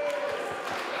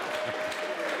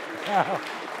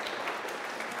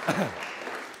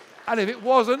 And if it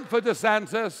wasn't for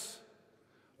DeSantis,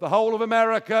 the whole of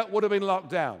America would have been locked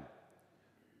down.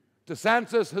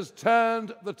 DeSantis has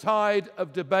turned the tide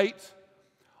of debate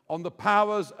on the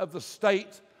powers of the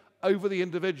state over the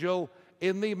individual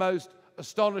in the most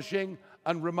astonishing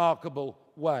and remarkable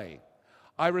way.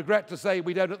 I regret to say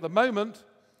we don't at the moment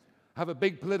have a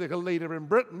big political leader in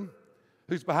Britain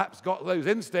who's perhaps got those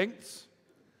instincts,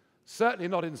 certainly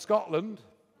not in Scotland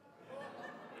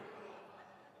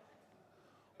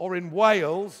or in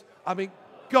Wales. I mean,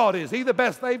 God, is he the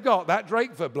best they've got, that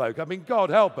Drakeford bloke? I mean, God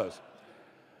help us.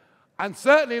 And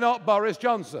certainly not Boris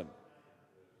Johnson.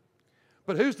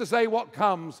 But who's to say what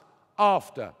comes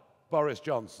after Boris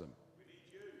Johnson?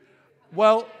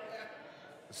 Well,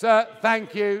 sir,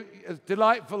 thank you. It's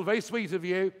delightful, very sweet of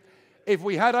you. If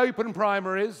we had open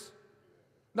primaries,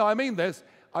 no, I mean this,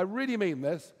 I really mean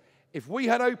this. If we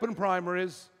had open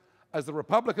primaries, as the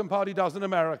Republican Party does in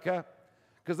America,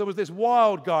 because there was this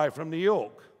wild guy from New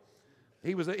York.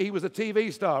 He was a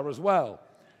TV star as well.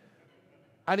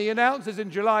 And he announces in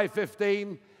July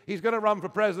 15, he's going to run for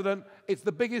president. It's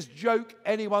the biggest joke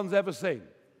anyone's ever seen.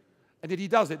 And yet he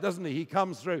does it, doesn't he? He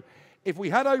comes through. If we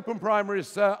had open primaries,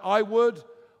 sir, I would,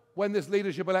 when this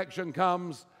leadership election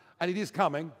comes, and it is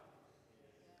coming,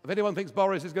 if anyone thinks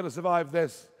Boris is going to survive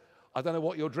this, I don't know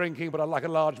what you're drinking, but I'd like a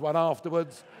large one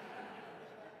afterwards.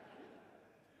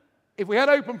 If we had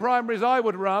open primaries, I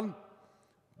would run,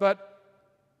 but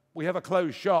we have a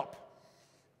closed shop.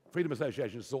 Freedom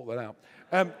Association sort that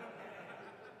out.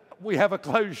 We have a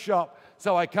closed shop,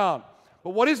 so I can't. But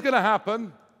what is going to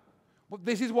happen,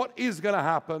 this is what is going to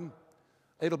happen.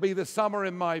 It'll be this summer,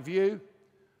 in my view.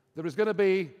 There is going to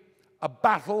be a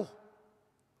battle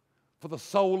for the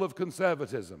soul of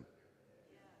conservatism.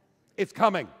 It's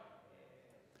coming.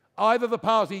 Either the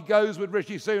party goes with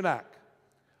Rishi Sunak,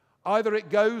 either it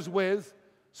goes with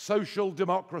social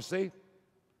democracy,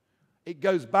 it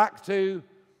goes back to,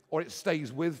 or it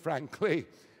stays with, frankly,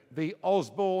 the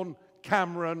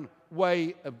Osborne-Cameron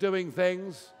way of doing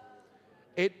things.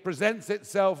 It presents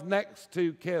itself next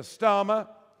to Keir Starmer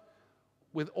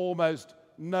with almost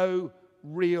no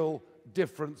real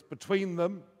difference between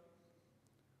them.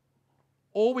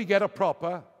 Or we get a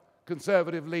proper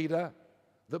conservative leader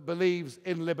that believes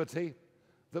in liberty,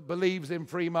 that believes in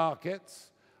free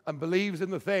markets, and believes in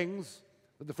the things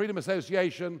that the Freedom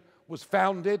Association was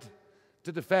founded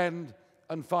to defend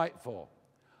and fight for.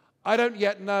 I don't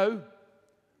yet know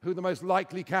who the most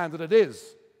likely candidate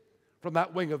is from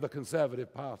that wing of the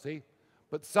Conservative Party,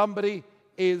 but somebody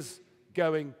is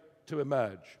going to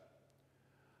emerge.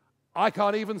 I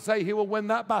can't even say who will win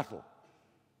that battle,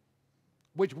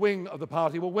 which wing of the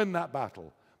party will win that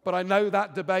battle, but I know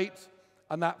that debate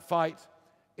and that fight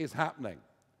is happening.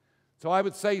 So I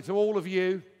would say to all of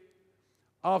you,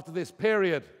 after this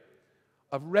period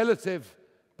of relative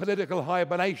political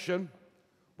hibernation,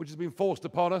 which has been forced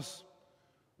upon us,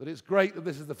 that it's great that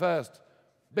this is the first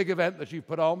big event that you've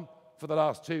put on for the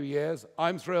last 2 years.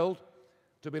 I'm thrilled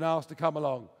to have been asked to come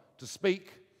along to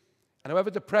speak. And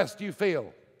however depressed you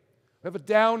feel, however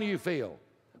down you feel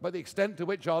about the extent to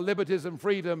which our liberties and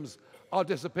freedoms are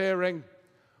disappearing,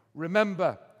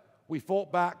 remember we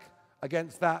fought back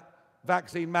against that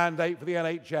vaccine mandate for the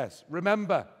NHS.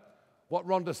 Remember what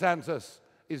Ron DeSantis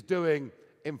is doing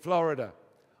in Florida.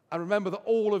 And remember that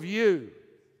all of you,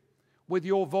 with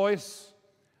your voice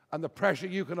and the pressure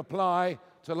you can apply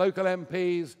to local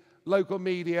MPs, local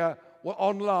media, or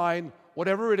online,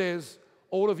 whatever it is,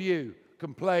 all of you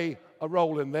can play a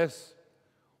role in this.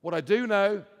 What I do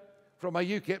know from my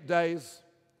UKIP days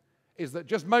is that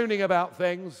just moaning about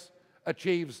things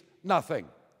achieves nothing.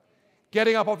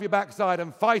 Getting up off your backside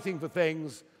and fighting for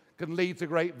things can lead to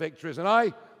great victories. And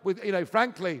I,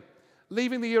 frankly,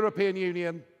 leaving the European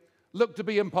Union looked to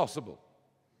be impossible.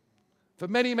 For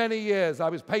many, many years, I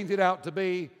was painted out to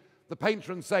be the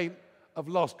patron saint of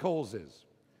lost causes.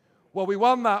 Well, we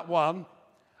won that one,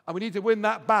 and we need to win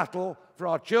that battle for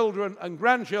our children and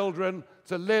grandchildren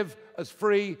to live as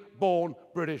free-born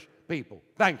British people.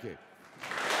 Thank you.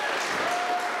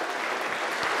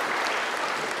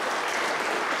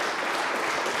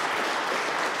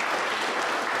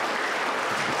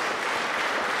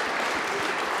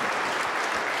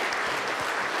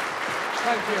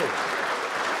 Thank you.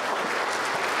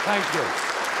 Thank you.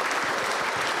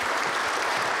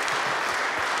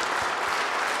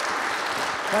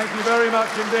 Thank you very much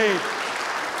indeed.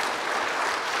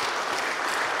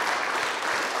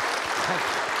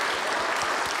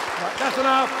 Right, that's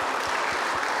enough.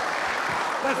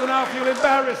 That's enough. You'll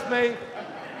embarrass me.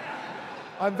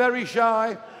 I'm very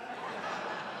shy.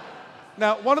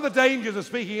 Now, one of the dangers of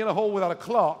speaking in a hall without a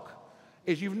clock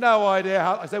is you've no idea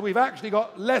how. I said we've actually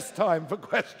got less time for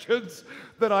questions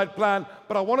than I'd planned,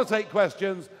 but I want to take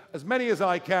questions, as many as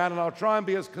I can, and I'll try and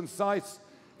be as concise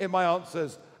in my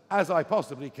answers as I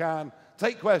possibly can.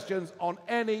 Take questions on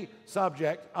any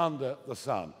subject under the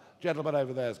sun. Gentleman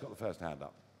over there has got the first hand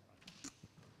up.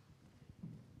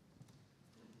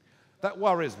 That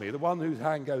worries me. The one whose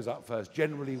hand goes up first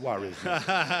generally worries me.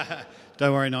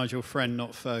 Don't worry, Nigel, friend,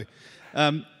 not foe.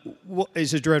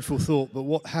 It's a dreadful thought, but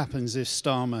what happens if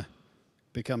Starmer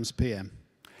becomes PM?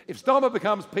 If Starmer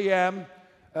becomes PM,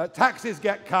 taxes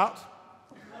get cut.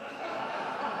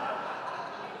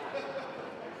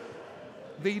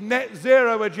 The net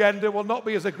zero agenda will not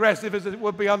be as aggressive as it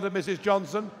would be under Mrs.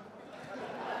 Johnson.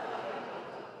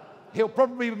 He'll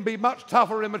probably even be much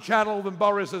tougher in the Channel than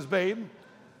Boris has been.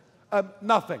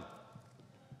 Nothing.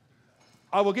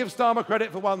 I will give Starmer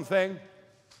credit for one thing.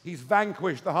 He's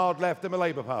vanquished the hard left in the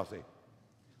Labour Party.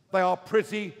 They are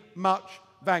pretty much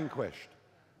vanquished.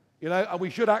 And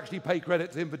we should actually pay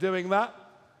credit to him for doing that.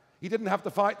 He didn't have to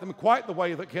fight them quite the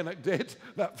way that Kinnock did,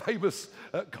 that famous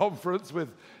conference with,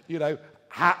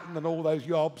 Hatton and all those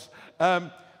yobs.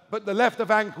 But the left are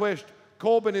vanquished.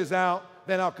 Corbyn is out.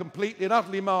 They're now completely and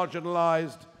utterly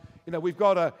marginalised. We've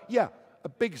got a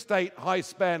big state, high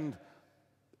spend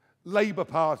Labour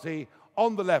Party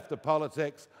on the left of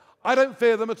politics. I don't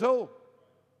fear them at all.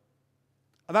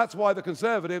 And that's why the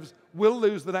Conservatives will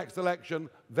lose the next election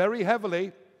very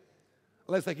heavily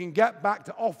unless they can get back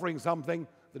to offering something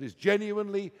that is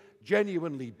genuinely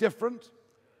different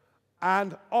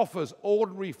and offers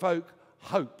ordinary folk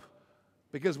hope.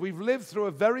 Because we've lived through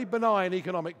a very benign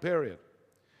economic period.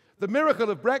 The miracle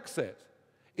of Brexit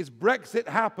is Brexit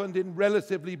happened in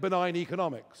relatively benign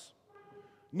economics.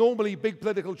 Normally, big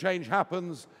political change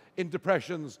happens in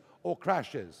depressions or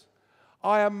crashes.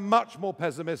 I am much more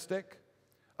pessimistic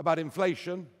about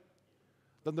inflation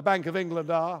than the Bank of England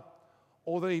are,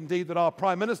 or than indeed that our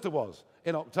Prime Minister was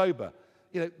in October.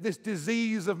 You know, this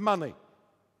disease of money.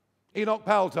 Enoch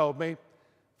Powell told me,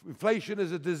 inflation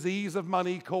is a disease of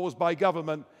money caused by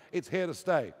government. It's here to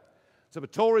stay. So the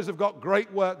Tories have got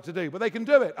great work to do, but they can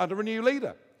do it under a new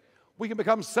leader. We can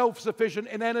become self-sufficient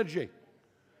in energy.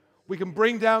 We can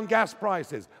bring down gas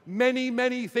prices.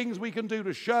 Many things we can do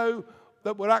to show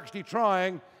that we're actually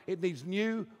trying. It needs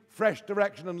new, fresh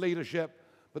direction and leadership.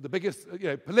 But the biggest,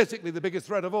 politically, the biggest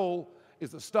threat of all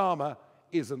is that Starmer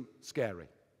isn't scary.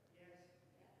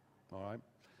 All right.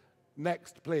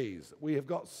 Next, please. We have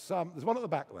got there's one at the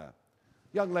back there.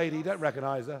 Young lady, don't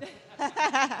recognise her.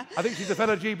 I think she's a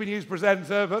fellow GB News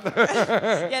presenter. But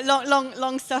yeah,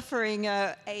 long-suffering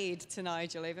aide to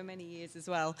Nigel over many years as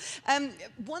well.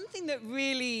 One thing that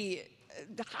really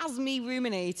has me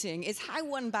ruminating is how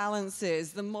one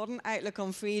balances the modern outlook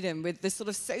on freedom with the sort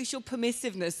of social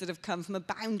permissiveness that have come from a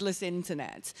boundless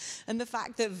internet, and the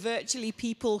fact that virtually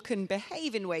people can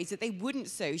behave in ways that they wouldn't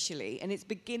socially, and it's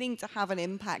beginning to have an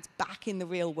impact back in the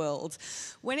real world.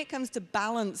 When it comes to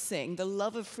balancing the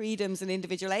love of freedoms and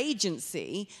individual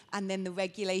agency and then the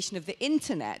regulation of the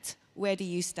internet, where do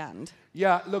you stand?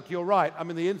 Yeah, look, you're right. I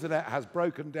mean, the internet has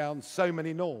broken down so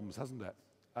many norms, hasn't it?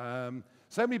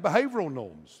 So many behavioral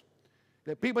norms.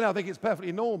 People now think it's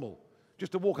perfectly normal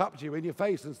just to walk up to you in your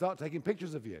face and start taking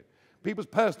pictures of you. People's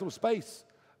personal space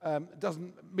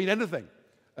doesn't mean anything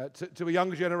to a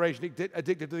younger generation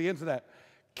addicted to the internet.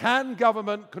 Can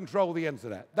government control the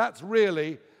internet? That's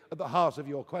really at the heart of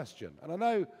your question. And I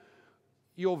know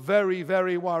you're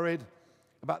very worried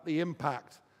about the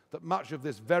impact that much of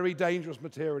this very dangerous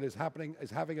material is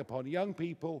having upon young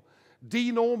people,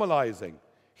 denormalizing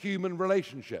human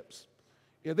relationships.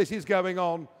 This is going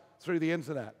on through the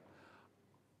internet.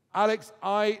 Alex,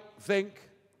 I think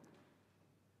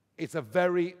it's a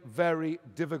very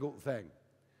difficult thing.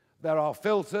 There are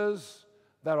filters,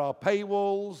 there are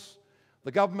paywalls.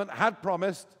 The government had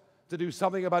promised to do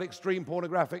something about extreme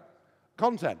pornographic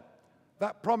content.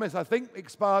 That promise, I think,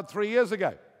 expired 3 years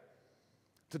ago.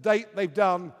 To date, they've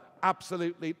done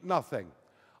absolutely nothing.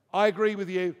 I agree with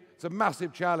you, it's a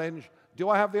massive challenge. Do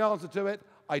I have the answer to it?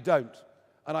 I don't.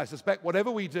 And I suspect whatever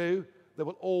we do, there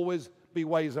will always be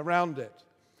ways around it.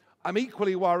 I'm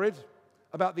equally worried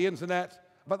about the internet,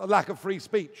 about the lack of free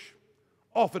speech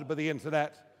offered by the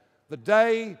internet. The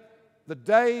day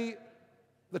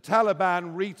the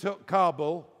Taliban retook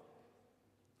Kabul,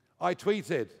 I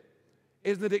tweeted,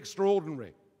 "Isn't it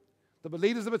extraordinary that the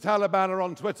leaders of the Taliban are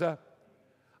on Twitter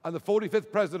and the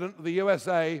 45th president of the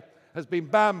USA has been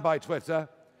banned by Twitter,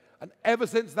 and ever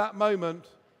since that moment,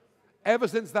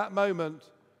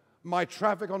 my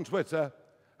traffic on Twitter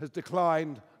has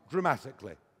declined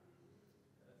dramatically."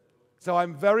 So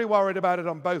I'm very worried about it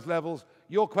on both levels.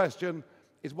 Your question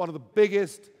is one of the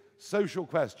biggest social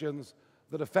questions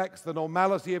that affects the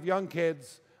normality of young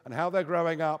kids and how they're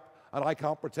growing up, and I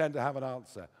can't pretend to have an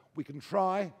answer. We can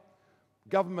try.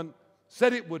 Government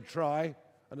said it would try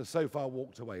and has so far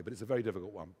walked away, but it's a very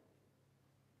difficult one.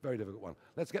 Very difficult one.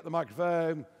 Let's get the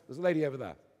microphone. There's a lady over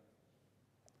there.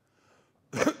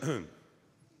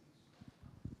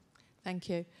 Thank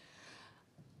you.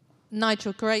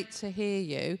 Nigel, great to hear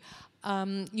you.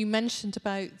 You mentioned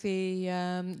about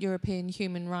the European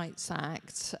Human Rights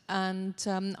Act, and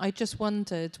I just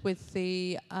wondered, with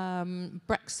the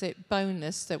Brexit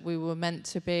bonus that we were meant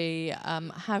to be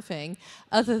having,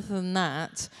 other than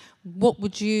that, what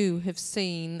would you have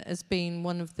seen as being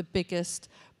one of the biggest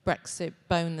Brexit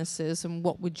bonuses, and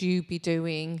what would you be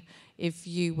doing if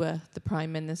you were the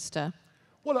Prime Minister?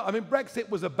 Well, I mean, Brexit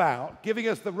was about giving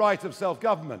us the right of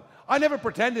self-government. I never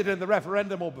pretended in the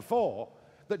referendum or before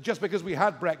that just because we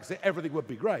had Brexit, everything would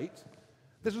be great.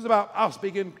 This was about us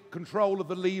being in control of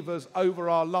the levers over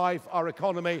our life, our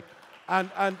economy,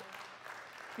 and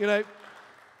you know,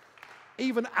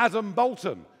 even Adam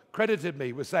Bolton credited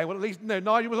me with saying, well, at least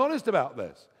Nigel was honest about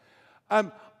this.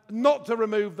 Not to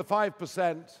remove the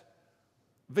 5%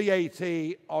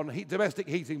 VAT on domestic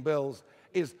heating bills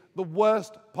is the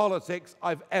worst politics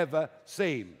I've ever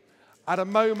seen. At a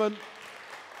moment,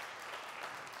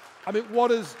 I mean,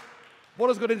 what What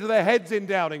has got into their heads in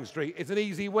Downing Street? It's an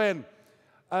easy win.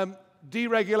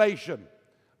 Deregulation,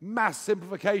 mass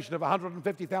simplification of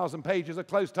 150,000 pages of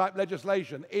close-type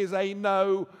legislation is a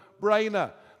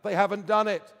no-brainer. They haven't done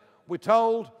it. We're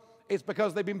told it's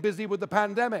because they've been busy with the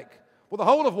pandemic. Well, the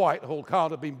whole of Whitehall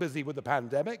can't have been busy with the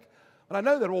pandemic. And I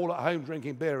know they're all at home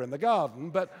drinking beer in the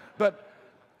garden,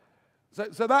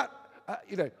 so that,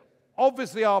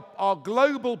 obviously our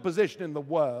global position in the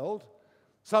world,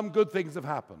 some good things have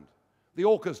happened. The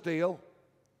AUKUS deal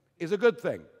is a good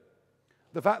thing.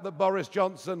 The fact that Boris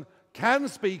Johnson can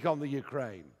speak on the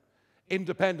Ukraine,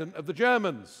 independent of the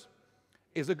Germans,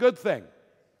 is a good thing.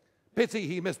 Pity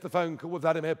he missed the phone call with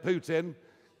Vladimir Putin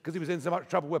because he was in so much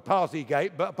trouble with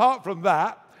Partygate. But apart from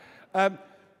that,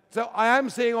 so I am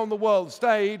seeing on the world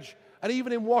stage, and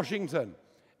even in Washington,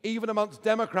 even amongst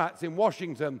Democrats in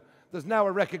Washington, there's now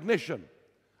a recognition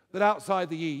that outside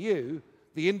the EU,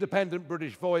 the independent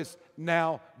British voice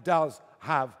now does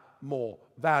have more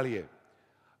value.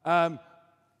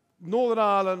 Northern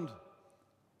Ireland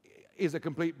is a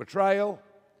complete betrayal.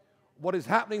 What is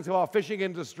happening to our fishing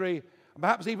industry, and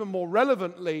perhaps even more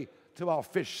relevantly to our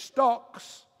fish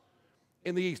stocks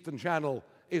in the Eastern Channel,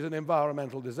 is an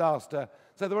environmental disaster.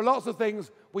 So there are lots of things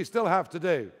we still have to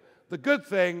do. The good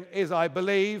thing is, I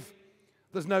believe,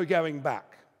 there's no going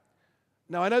back.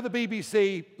 Now, I know the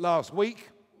BBC last week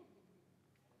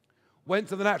went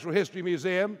to the Natural History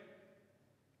Museum.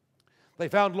 They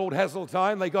found Lord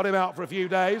Heseltine. They got him out for a few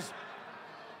days.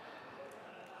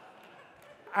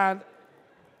 And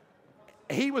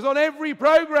he was on every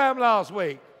programme last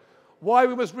week. Why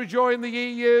we must rejoin the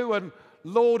EU and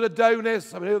Lord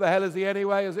Adonis. I mean, who the hell is he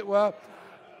anyway, as it were?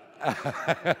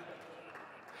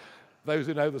 Those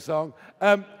who know the song.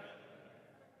 But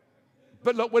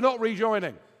look, we're not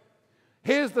rejoining.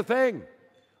 Here's the thing.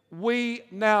 We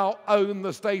now own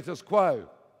the status quo.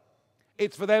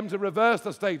 It's for them to reverse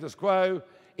the status quo.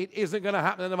 It isn't going to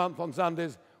happen in a month on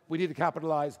Sundays. We need to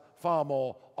capitalise far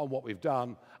more on what we've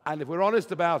done. And if we're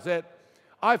honest about it,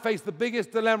 I faced the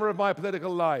biggest dilemma of my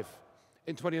political life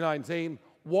in 2019,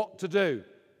 what to do.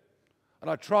 And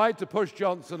I tried to push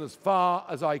Johnson as far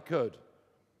as I could.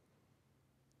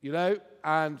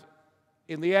 And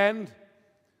in the end,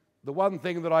 the one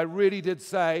thing that I really did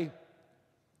say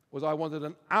was I wanted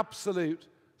an absolute,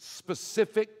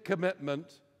 specific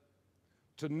commitment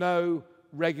to no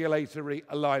regulatory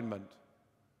alignment.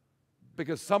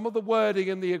 Because some of the wording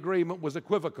in the agreement was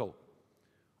equivocal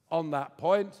on that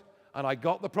point, and I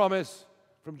got the promise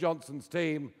from Johnson's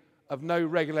team of no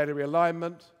regulatory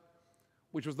alignment,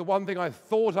 which was the one thing I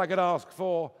thought I could ask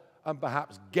for and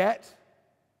perhaps get,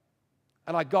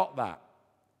 and I got that.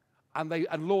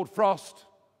 And Lord Frost,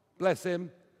 bless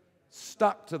him,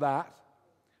 stuck to that,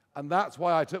 and that's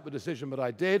why I took the decision that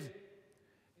I did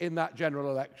in that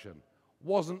general election.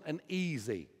 Wasn't an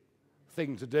easy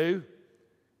thing to do,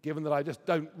 given that I just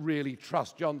don't really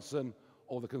trust Johnson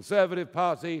or the Conservative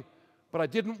Party, but I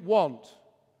didn't want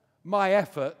my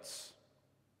efforts,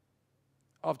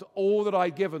 after all that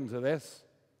I'd given to this,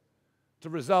 to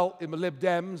result in the Lib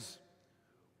Dems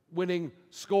winning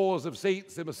scores of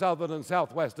seats in the southern and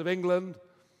southwest of England,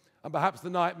 and perhaps the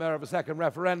nightmare of a second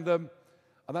referendum,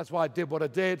 and that's why I did what I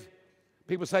did.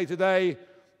 People say today,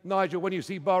 Nigel, when you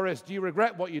see Boris, do you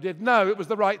regret what you did? No, it was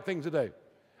the right thing to do.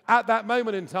 At that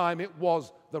moment in time, it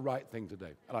was the right thing to do,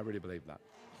 and I really believe that.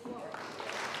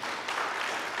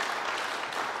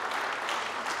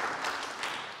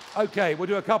 Okay, we'll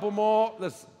do a couple more.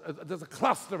 There's a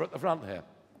cluster at the front here.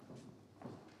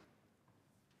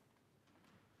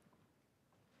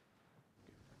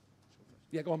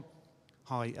 Yeah, go on.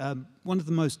 Hi. One of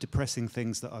the most depressing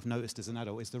things that I've noticed as an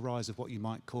adult is the rise of what you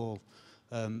might call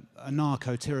a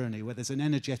narco-tyranny, where there's an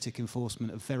energetic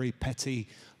enforcement of very petty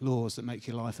laws that make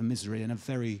your life a misery and a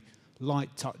very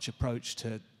light-touch approach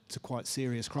to quite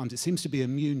serious crimes. It seems to be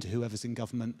immune to whoever's in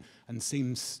government and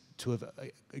seems to have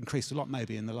increased a lot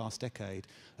maybe in the last decade.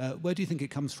 Where do you think it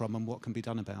comes from and what can be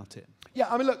done about it?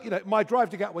 Yeah, I mean, look, my drive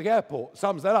to Gatwick Airport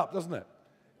sums that up, doesn't it?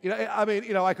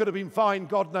 I could have been fined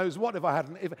God knows what if I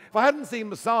hadn't seen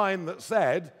the sign that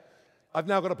said, I've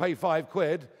now got to pay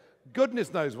 £5,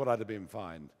 goodness knows what I'd have been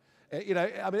fined.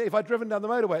 If I'd driven down the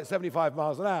motorway at 75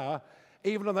 miles an hour,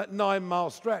 even on that 9-mile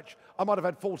stretch, I might have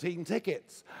had 14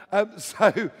 tickets. And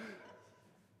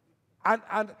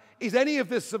is any of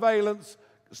this surveillance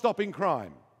stopping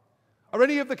crime? Are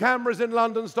any of the cameras in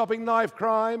London stopping knife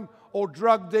crime or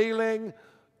drug dealing?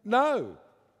 No.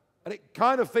 And it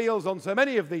kind of feels on so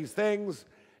many of these things,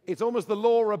 it's almost the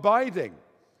law-abiding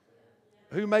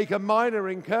who make a minor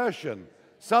incursion,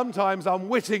 sometimes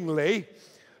unwittingly,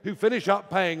 who finish up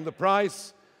paying the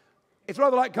price. It's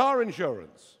rather like car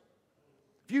insurance.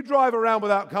 If If you drive around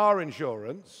without car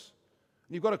insurance,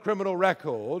 and you've got a criminal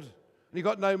record, and you've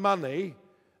got no money,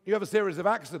 you have a series of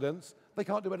accidents, they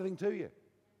can't do anything to you.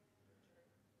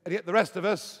 And yet the rest of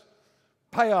us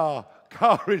pay our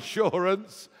car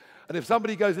insurance, and if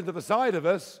somebody goes into the side of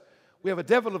us, we have a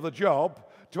devil of a job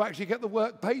to actually get the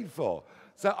work paid for.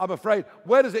 So I'm afraid,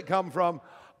 where does it come from?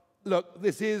 Look,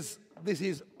 this is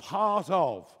part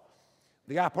of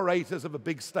the apparatus of a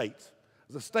big state.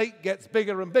 As a state gets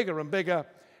bigger and bigger and bigger,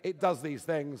 it does these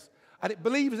things. And it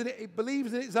believes in it. It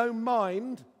believes in its own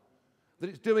mind that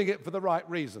it's doing it for the right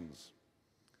reasons.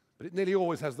 But it nearly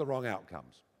always has the wrong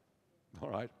outcomes. All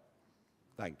right?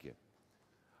 Thank you.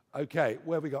 Okay,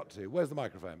 where have we got to? Where's the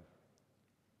microphone?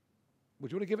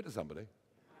 Would you want to give it to somebody?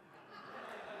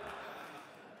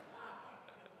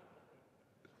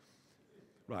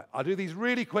 Right, I'll do these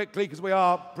really quickly because we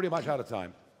are pretty much out of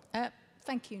time.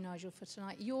 Thank you, Nigel, for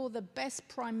tonight. You're the best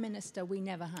Prime Minister we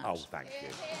never had. Oh, thank you.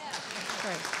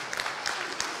 Great.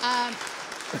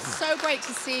 So great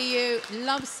to see you.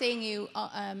 Love seeing you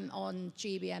on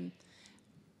GBM.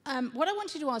 What I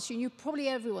wanted to ask you, and probably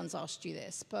everyone's asked you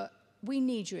this, but we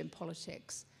need you in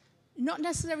politics. Not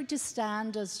necessarily to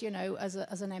stand as,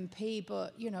 as an MP,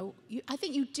 but, I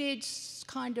think you did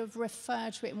kind of refer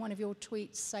to it in one of your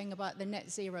tweets saying about the net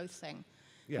zero thing.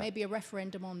 Yeah. Maybe a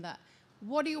referendum on that.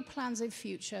 What are your plans in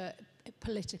future,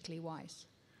 politically wise?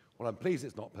 Well, I'm pleased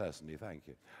it's not personally, thank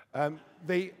you.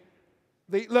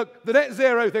 Look, the net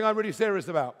zero thing I'm really serious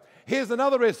about. Here's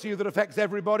another issue that affects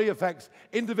everybody, affects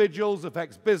individuals,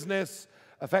 affects business,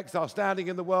 affects our standing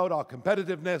in the world, our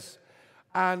competitiveness,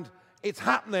 and it's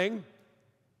happening.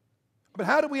 But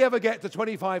how do we ever get to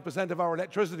 25% of our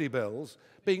electricity bills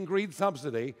being green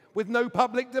subsidy with no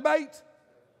public debate?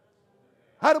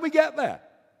 How do we get there?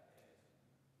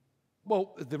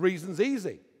 Well, the reason's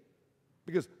easy.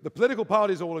 Because the political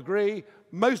parties all agree,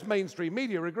 most mainstream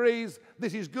media agrees,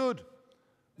 this is good.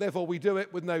 Therefore, we do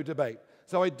it with no debate.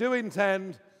 So I do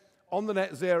intend, on the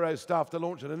net zero stuff, to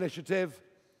launch an initiative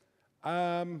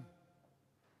next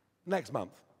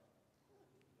month.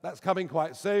 That's coming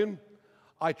quite soon.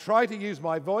 I try to use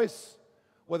my voice,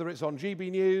 whether it's on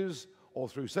GB News or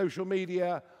through social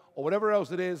media or whatever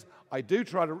else it is. I do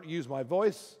try to use my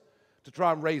voice to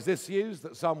try and raise issues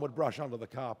that some would brush under the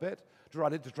carpet,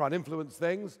 to try and influence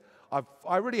things.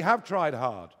 I really have tried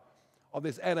hard on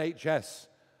this NHS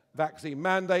vaccine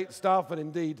mandate stuff, and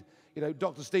indeed,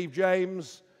 Dr. Steve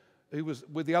James, who was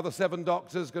with the other 7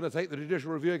 doctors going to take the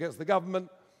judicial review against the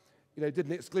government, did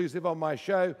an exclusive on my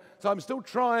show. So I'm still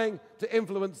trying to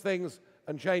influence things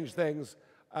and change things.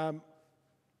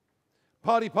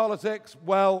 Party politics,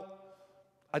 well,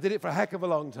 I did it for a heck of a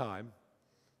long time.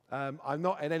 I'm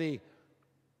not in any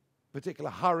particular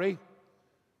hurry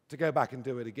to go back and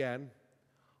do it again.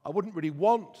 I wouldn't really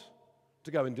want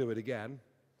to go and do it again.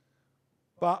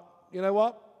 But you know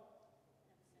what?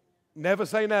 Never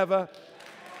say never.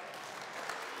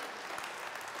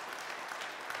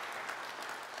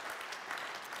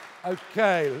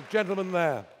 Okay, the gentleman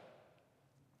there.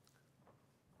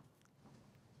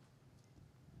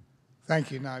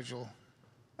 Thank you, Nigel.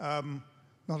 Not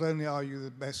only are you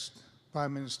the best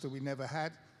Prime Minister we never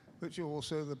had, but you're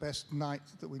also the best knight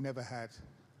that we never had.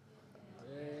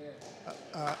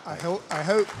 I hope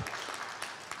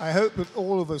that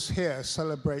all of us here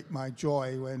celebrate my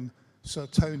joy when Sir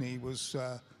Tony was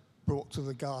brought to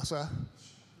the Garter.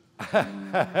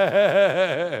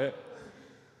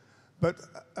 But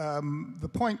the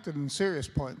point, and serious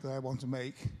point that I want to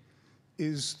make,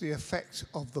 is the effect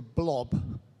of the blob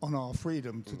on our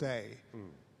freedom today.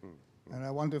 And I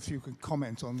wonder if you could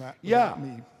comment on that. Yeah.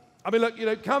 Me. I mean,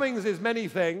 look, Cummings is many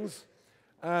things.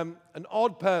 An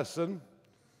odd person.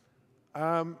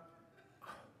 A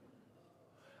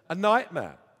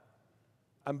nightmare.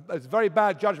 And it's very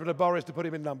bad judgment of Boris to put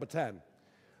him in number 10.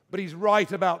 But he's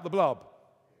right about the blob.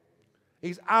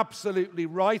 He's absolutely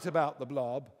right about the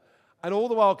blob. And all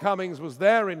the while Cummings was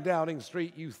there in Downing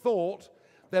Street, you thought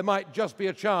there might just be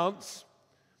a chance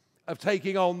of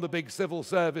taking on the big civil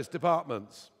service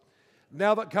departments.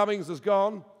 Now that Cummings has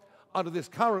gone, under this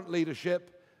current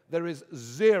leadership, there is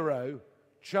zero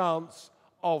chance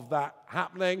of that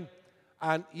happening.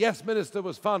 And yes, Minister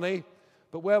was funny,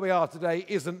 but where we are today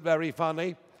isn't very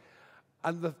funny.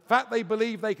 And the fact they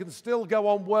believe they can still go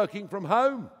on working from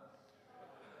home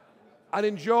and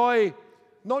enjoy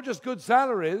not just good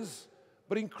salaries,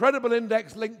 but incredible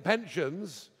index-linked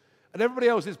pensions, and everybody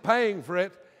else is paying for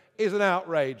it, is an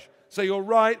outrage. So you're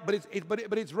right, but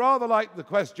it's rather like the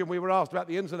question we were asked about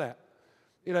the internet.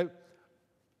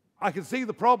 I can see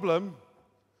the problem,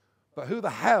 but who the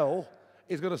hell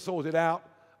is going to sort it out?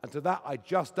 And to that, I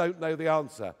just don't know the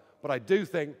answer. But I do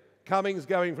think Cummings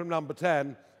going from number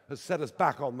 10 has set us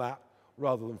back on that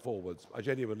rather than forwards. I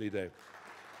genuinely do.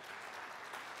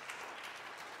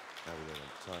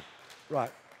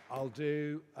 Right, I'll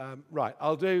do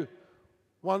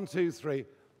 1, 2, 3.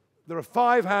 There are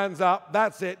 5 hands up.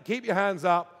 That's it. Keep your hands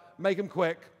up. Make them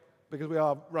quick because we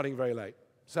are running very late.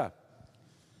 Sir.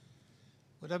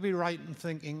 Would I be right in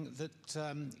thinking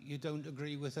that you don't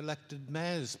agree with elected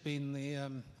mayors being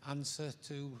the answer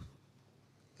to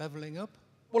levelling up?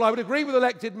 Well, I would agree with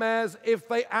elected mayors if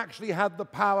they actually had the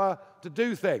power to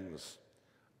do things.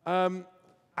 And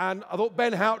I thought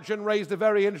Ben Houchen raised a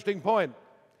very interesting point.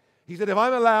 He said, if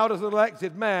I'm allowed as an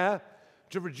elected mayor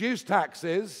to reduce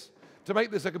taxes, to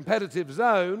make this a competitive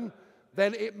zone,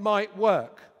 then it might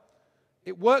work.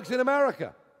 It works in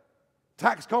America.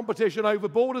 Tax competition over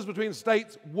borders between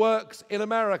states works in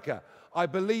America. I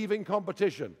believe in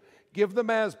competition. Give the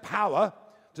mayors power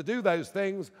to do those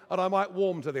things, and I might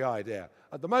warm to the idea.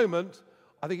 At the moment,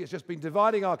 I think it's just been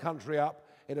dividing our country up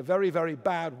in a very, very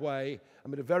bad way. I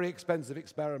mean, a very expensive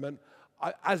experiment.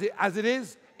 As it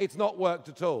is, it's not worked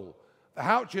at all. The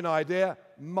Houchen idea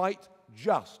might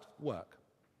just work.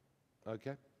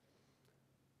 Okay?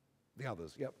 The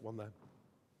others. Yep, one there.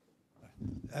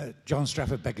 John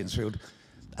Strafford Beaconsfield.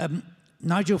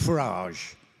 Nigel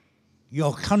Farage,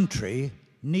 your country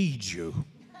needs you.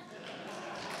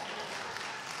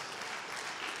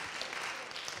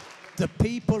 The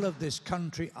people of this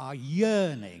country are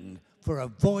yearning for a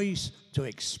voice to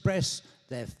express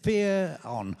their fear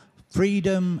on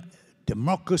freedom,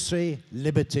 democracy,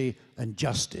 liberty, and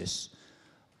justice.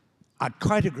 I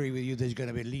quite agree with you there's going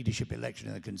to be a leadership election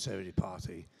in the Conservative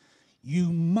Party.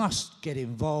 You must get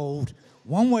involved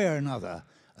one way or another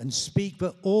and speak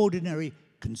for ordinary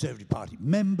Conservative Party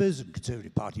members and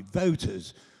Conservative Party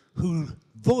voters whose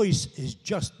voice has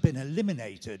just been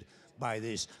eliminated by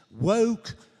this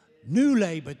woke, New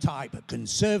Labour type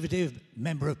Conservative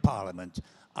Member of Parliament.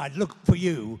 I'd look for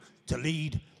you to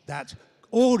lead that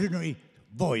ordinary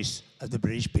voice of the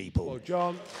British people. Well,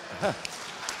 John,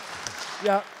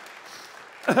 yeah,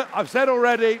 I've said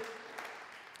already,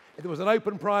 if there was an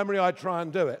open primary, I'd try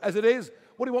and do it. As it is,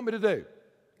 what do you want me to do?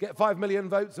 Get 5 million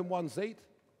votes and 1 seat?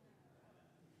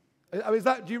 I mean,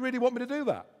 do you really want me to do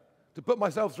that? To put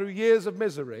myself through years of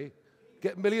misery,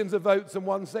 get millions of votes and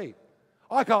 1 seat?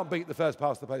 I can't beat the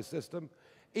first-past-the-post system.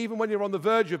 Even when you're on the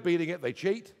verge of beating it, they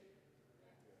cheat.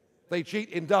 They cheat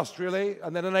industrially,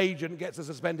 and then an agent gets a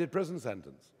suspended prison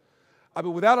sentence. I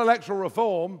mean, without electoral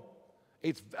reform,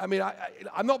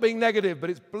 I'm not being negative, but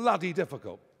it's bloody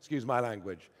difficult. Excuse my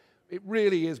language. It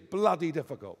really is bloody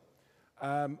difficult.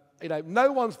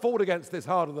 No one's fought against this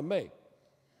harder than me.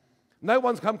 No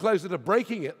one's come closer to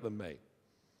breaking it than me.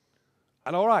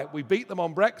 And all right, we beat them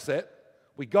on Brexit.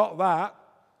 We got that.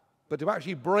 But to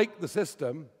actually break the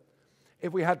system,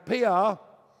 if we had PR,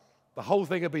 the whole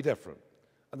thing would be different.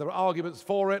 And there are arguments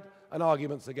for it and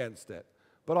arguments against it.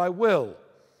 But I will.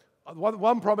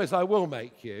 One promise I will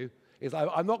make you is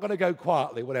I'm not going to go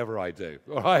quietly whatever I do.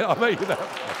 All right? I'll make you that.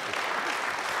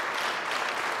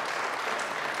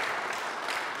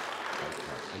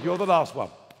 You're the last one.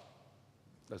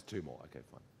 There's 2 more. Okay,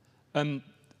 fine.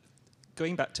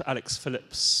 Going back to Alex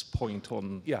Phillips' point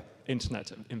on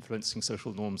internet influencing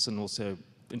social norms and also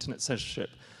internet censorship,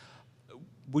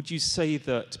 would you say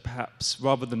that perhaps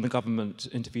rather than the government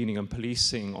intervening and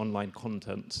policing online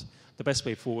content, the best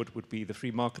way forward would be the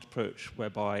free market approach,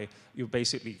 whereby you've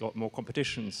basically got more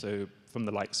competition, so from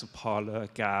the likes of Parler,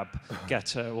 Gab,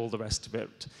 Getter, all the rest of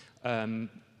it.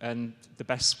 And the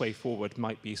best way forward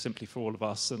might be simply for all of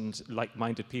us and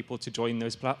like-minded people to join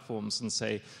those platforms and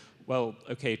say, well,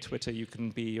 okay, Twitter, you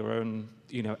can be your own,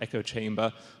 echo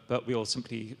chamber, but we all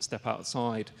simply step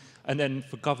outside. And then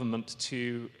for government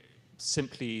to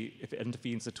simply, if it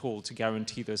intervenes at all, to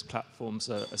guarantee those platforms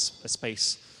a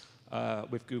space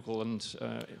with Google and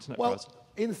internet browsers.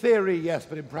 In theory, yes,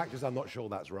 but in practice, I'm not sure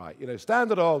that's right.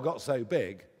 Standard Oil got so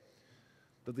big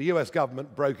that the US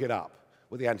government broke it up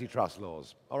with the antitrust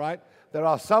laws, all right? There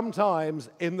are some times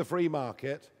in the free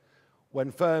market when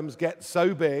firms get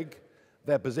so big,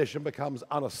 their position becomes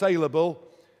unassailable,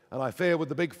 and I fear with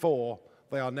the big 4,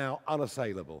 they are now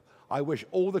unassailable. I wish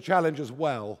all the challengers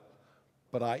well,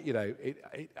 but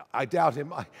I doubt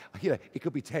him. It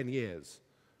could be 10 years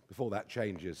before that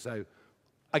changes. So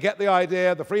I get the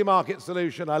idea, the free market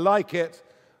solution, I like it,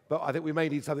 but I think we may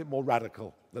need something more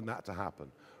radical than that to happen.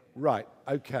 Right,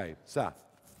 okay, Seth.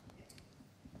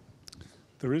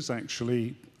 There is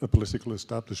actually a political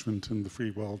establishment in the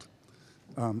free world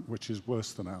which is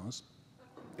worse than ours.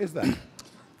 Is there?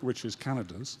 Which is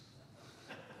Canada's.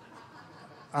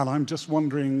 And I'm just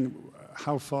wondering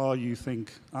how far you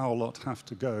think our lot have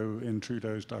to go in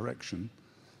Trudeau's direction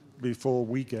before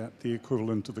we get the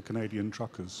equivalent of the Canadian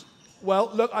truckers. Well,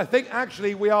 look, I think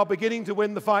actually we are beginning to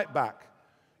win the fight back.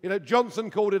 You know, Johnson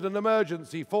called it an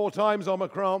emergency 4 times,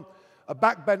 Omicron, a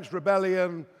backbench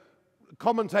rebellion,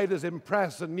 commentators in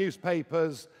press and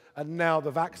newspapers, and now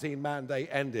the vaccine mandate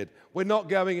ended. We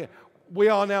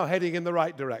are now heading in the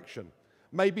right direction.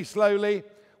 Maybe slowly.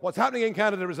 What's happening in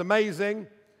Canada is amazing.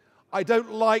 I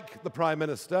don't like the Prime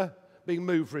Minister being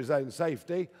moved for his own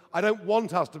safety. I don't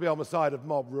want us to be on the side of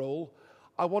mob rule.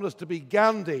 I want us to be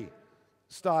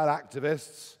Gandhi-style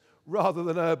activists rather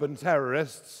than urban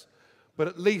terrorists. But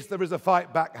at least there is a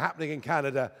fight back happening in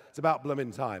Canada. It's about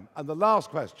blooming time. And the last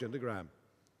question to Graham.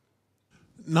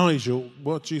 Nigel,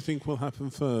 what do you think will happen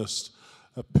first?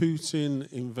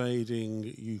 Putin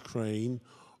invading Ukraine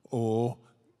or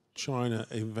China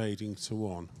invading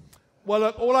Taiwan? Well,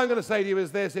 look, all I'm going to say to you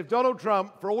is this. If Donald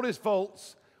Trump, for all his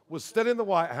faults, was still in the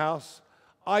White House,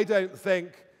 I don't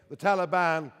think the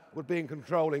Taliban would be in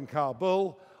control in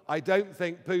Kabul. I don't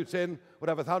think Putin would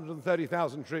have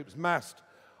 130,000 troops massed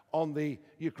on the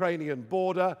Ukrainian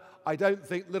border. I don't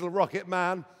think Little Rocket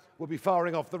Man would be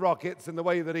firing off the rockets in the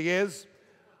way that he is.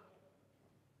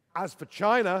 As for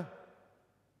China,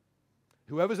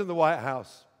 whoever's in the White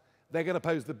House, they're going to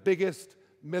pose the biggest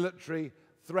military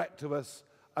threat to us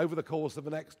over the course of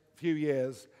the next few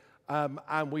years.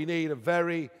 And we need a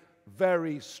very,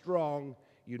 very strong,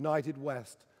 united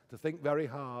West to think very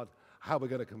hard how we're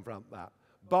going to confront that.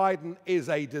 Biden is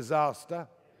a disaster.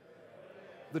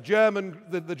 The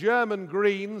German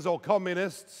Greens or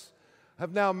communists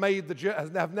have now made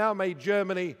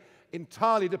Germany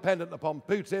entirely dependent upon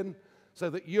Putin, so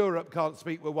that Europe can't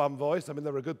speak with one voice. I mean,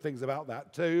 there are good things about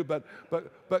that too,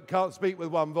 but can't speak with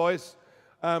one voice.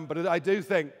 But I do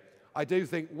think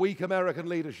weak American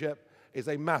leadership is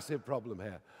a massive problem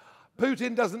here.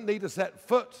 Putin doesn't need to set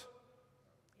foot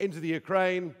into the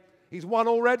Ukraine. He's won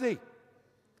already.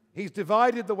 He's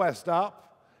divided the West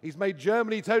up. He's made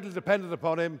Germany totally dependent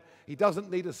upon him. He doesn't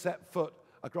need to set foot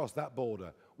across that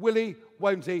border. Will he?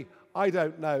 Won't he? I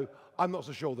don't know. I'm not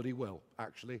so sure that he will,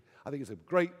 actually. I think it's a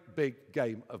great big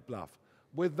game of bluff.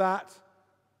 With that,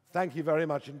 thank you very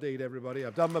much indeed, everybody.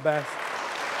 I've done my best.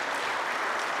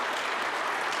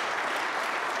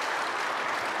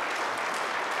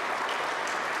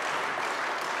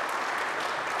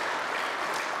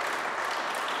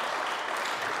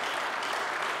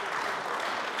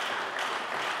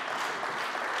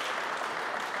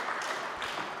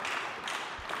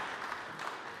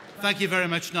 Thank you very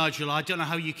much, Nigel. I don't know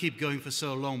how you keep going for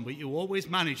so long, but you always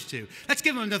manage to. Let's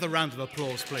give him another round of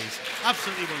applause, please.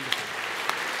 Absolutely wonderful.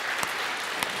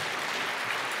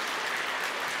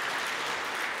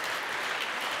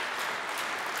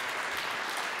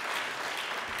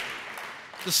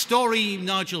 The story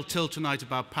Nigel told tonight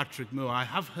about Patrick Moore, I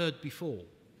have heard before.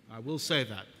 I will say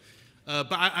that.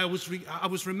 But I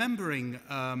was remembering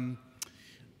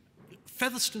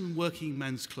Featherstone Working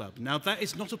Men's Club. Now, that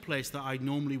is not a place that I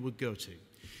normally would go to.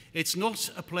 It's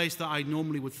not a place that I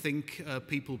normally would think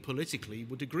people politically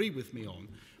would agree with me on.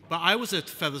 But I was at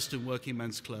Featherstone Working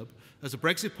Men's Club as a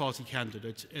Brexit Party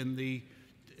candidate in the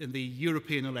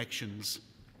European elections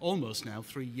almost now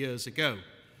 3 years ago.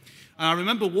 And I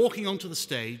remember walking onto the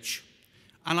stage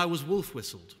and I was wolf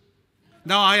whistled.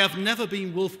 Now, I have never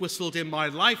been wolf whistled in my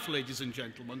life, ladies and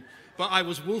gentlemen, but I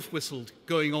was wolf whistled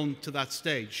going on to that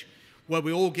stage, where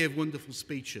we all give wonderful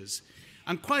speeches.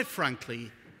 And quite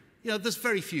frankly, you know, there's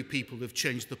very few people who've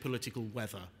changed the political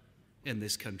weather in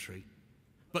this country.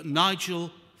 But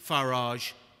Nigel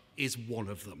Farage is one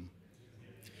of them.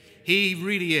 He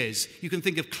really is. You can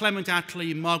think of Clement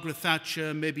Attlee, Margaret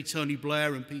Thatcher, maybe Tony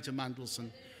Blair and Peter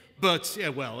Mandelson. But, yeah,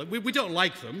 well, we don't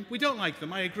like them. We don't like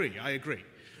them. I agree.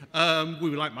 We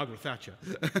would like Margaret Thatcher.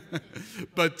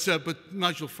 but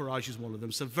Nigel Farage is one of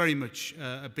them. So very much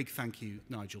a big thank you,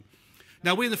 Nigel.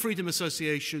 Now, we in the Freedom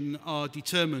Association are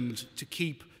determined to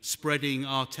keep spreading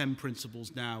our 10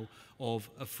 principles now of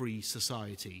a free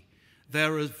society.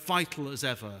 They're as vital as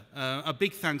ever. A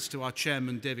big thanks to our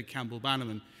chairman, David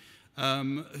Campbell-Bannerman,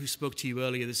 who spoke to you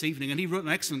earlier this evening. And he wrote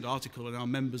an excellent article in our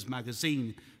members'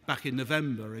 magazine back in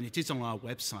November, and it is on our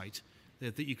website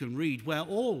that you can read, where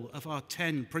all of our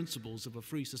 10 principles of a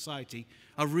free society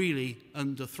are really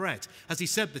under threat. As he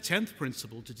said, the 10th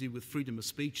principle to do with freedom of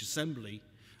speech, assembly,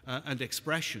 and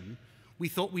expression, we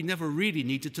thought we never really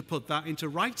needed to put that into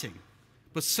writing.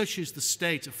 But such is the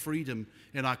state of freedom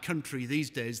in our country these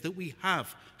days that we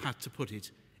have had to put it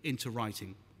into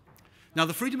writing. Now,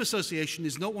 the Freedom Association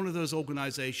is not one of those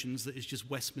organisations that is just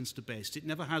Westminster-based. It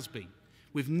never has been.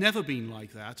 We've never been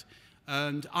like that.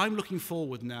 And I'm looking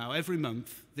forward now, every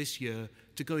month this year,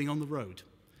 to going on the road.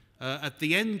 At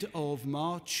the end of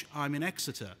March, I'm in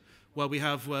Exeter, where we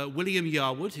have William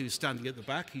Yarwood, who's standing at the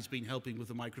back. He's been helping with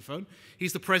the microphone.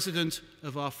 He's the president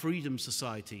of our Freedom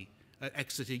Society at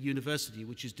Exeter University,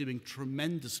 which is doing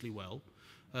tremendously well.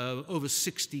 Over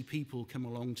 60 people come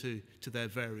along to their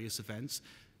various events.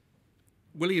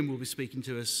 William will be speaking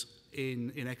to us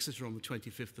in Exeter on the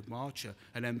 25th of March,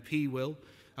 an MP will,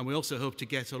 and we also hope to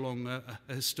get along a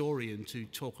historian to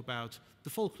talk about the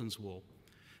Falklands War.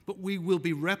 But we will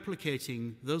be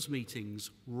replicating those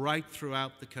meetings right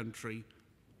throughout the country,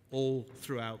 all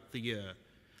throughout the year.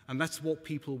 And that's what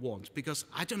people want, because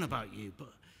I don't know about you, but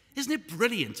isn't it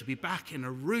brilliant to be back in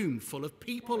a room full of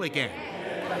people again?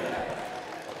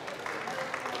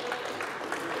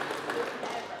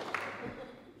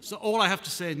 So all I have to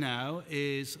say now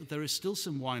is there is still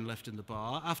some wine left in the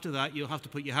bar. After that, you'll have to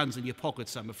put your hands in your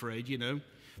pockets, I'm afraid, you know.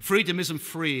 Freedom isn't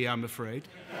free, I'm afraid.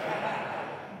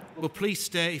 Well, please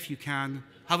stay if you can.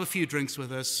 Have a few drinks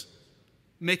with us.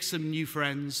 Make some new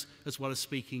friends, as well as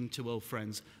speaking to old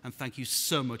friends. And thank you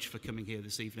so much for coming here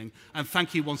this evening. And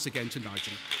thank you once again to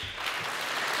Nigel.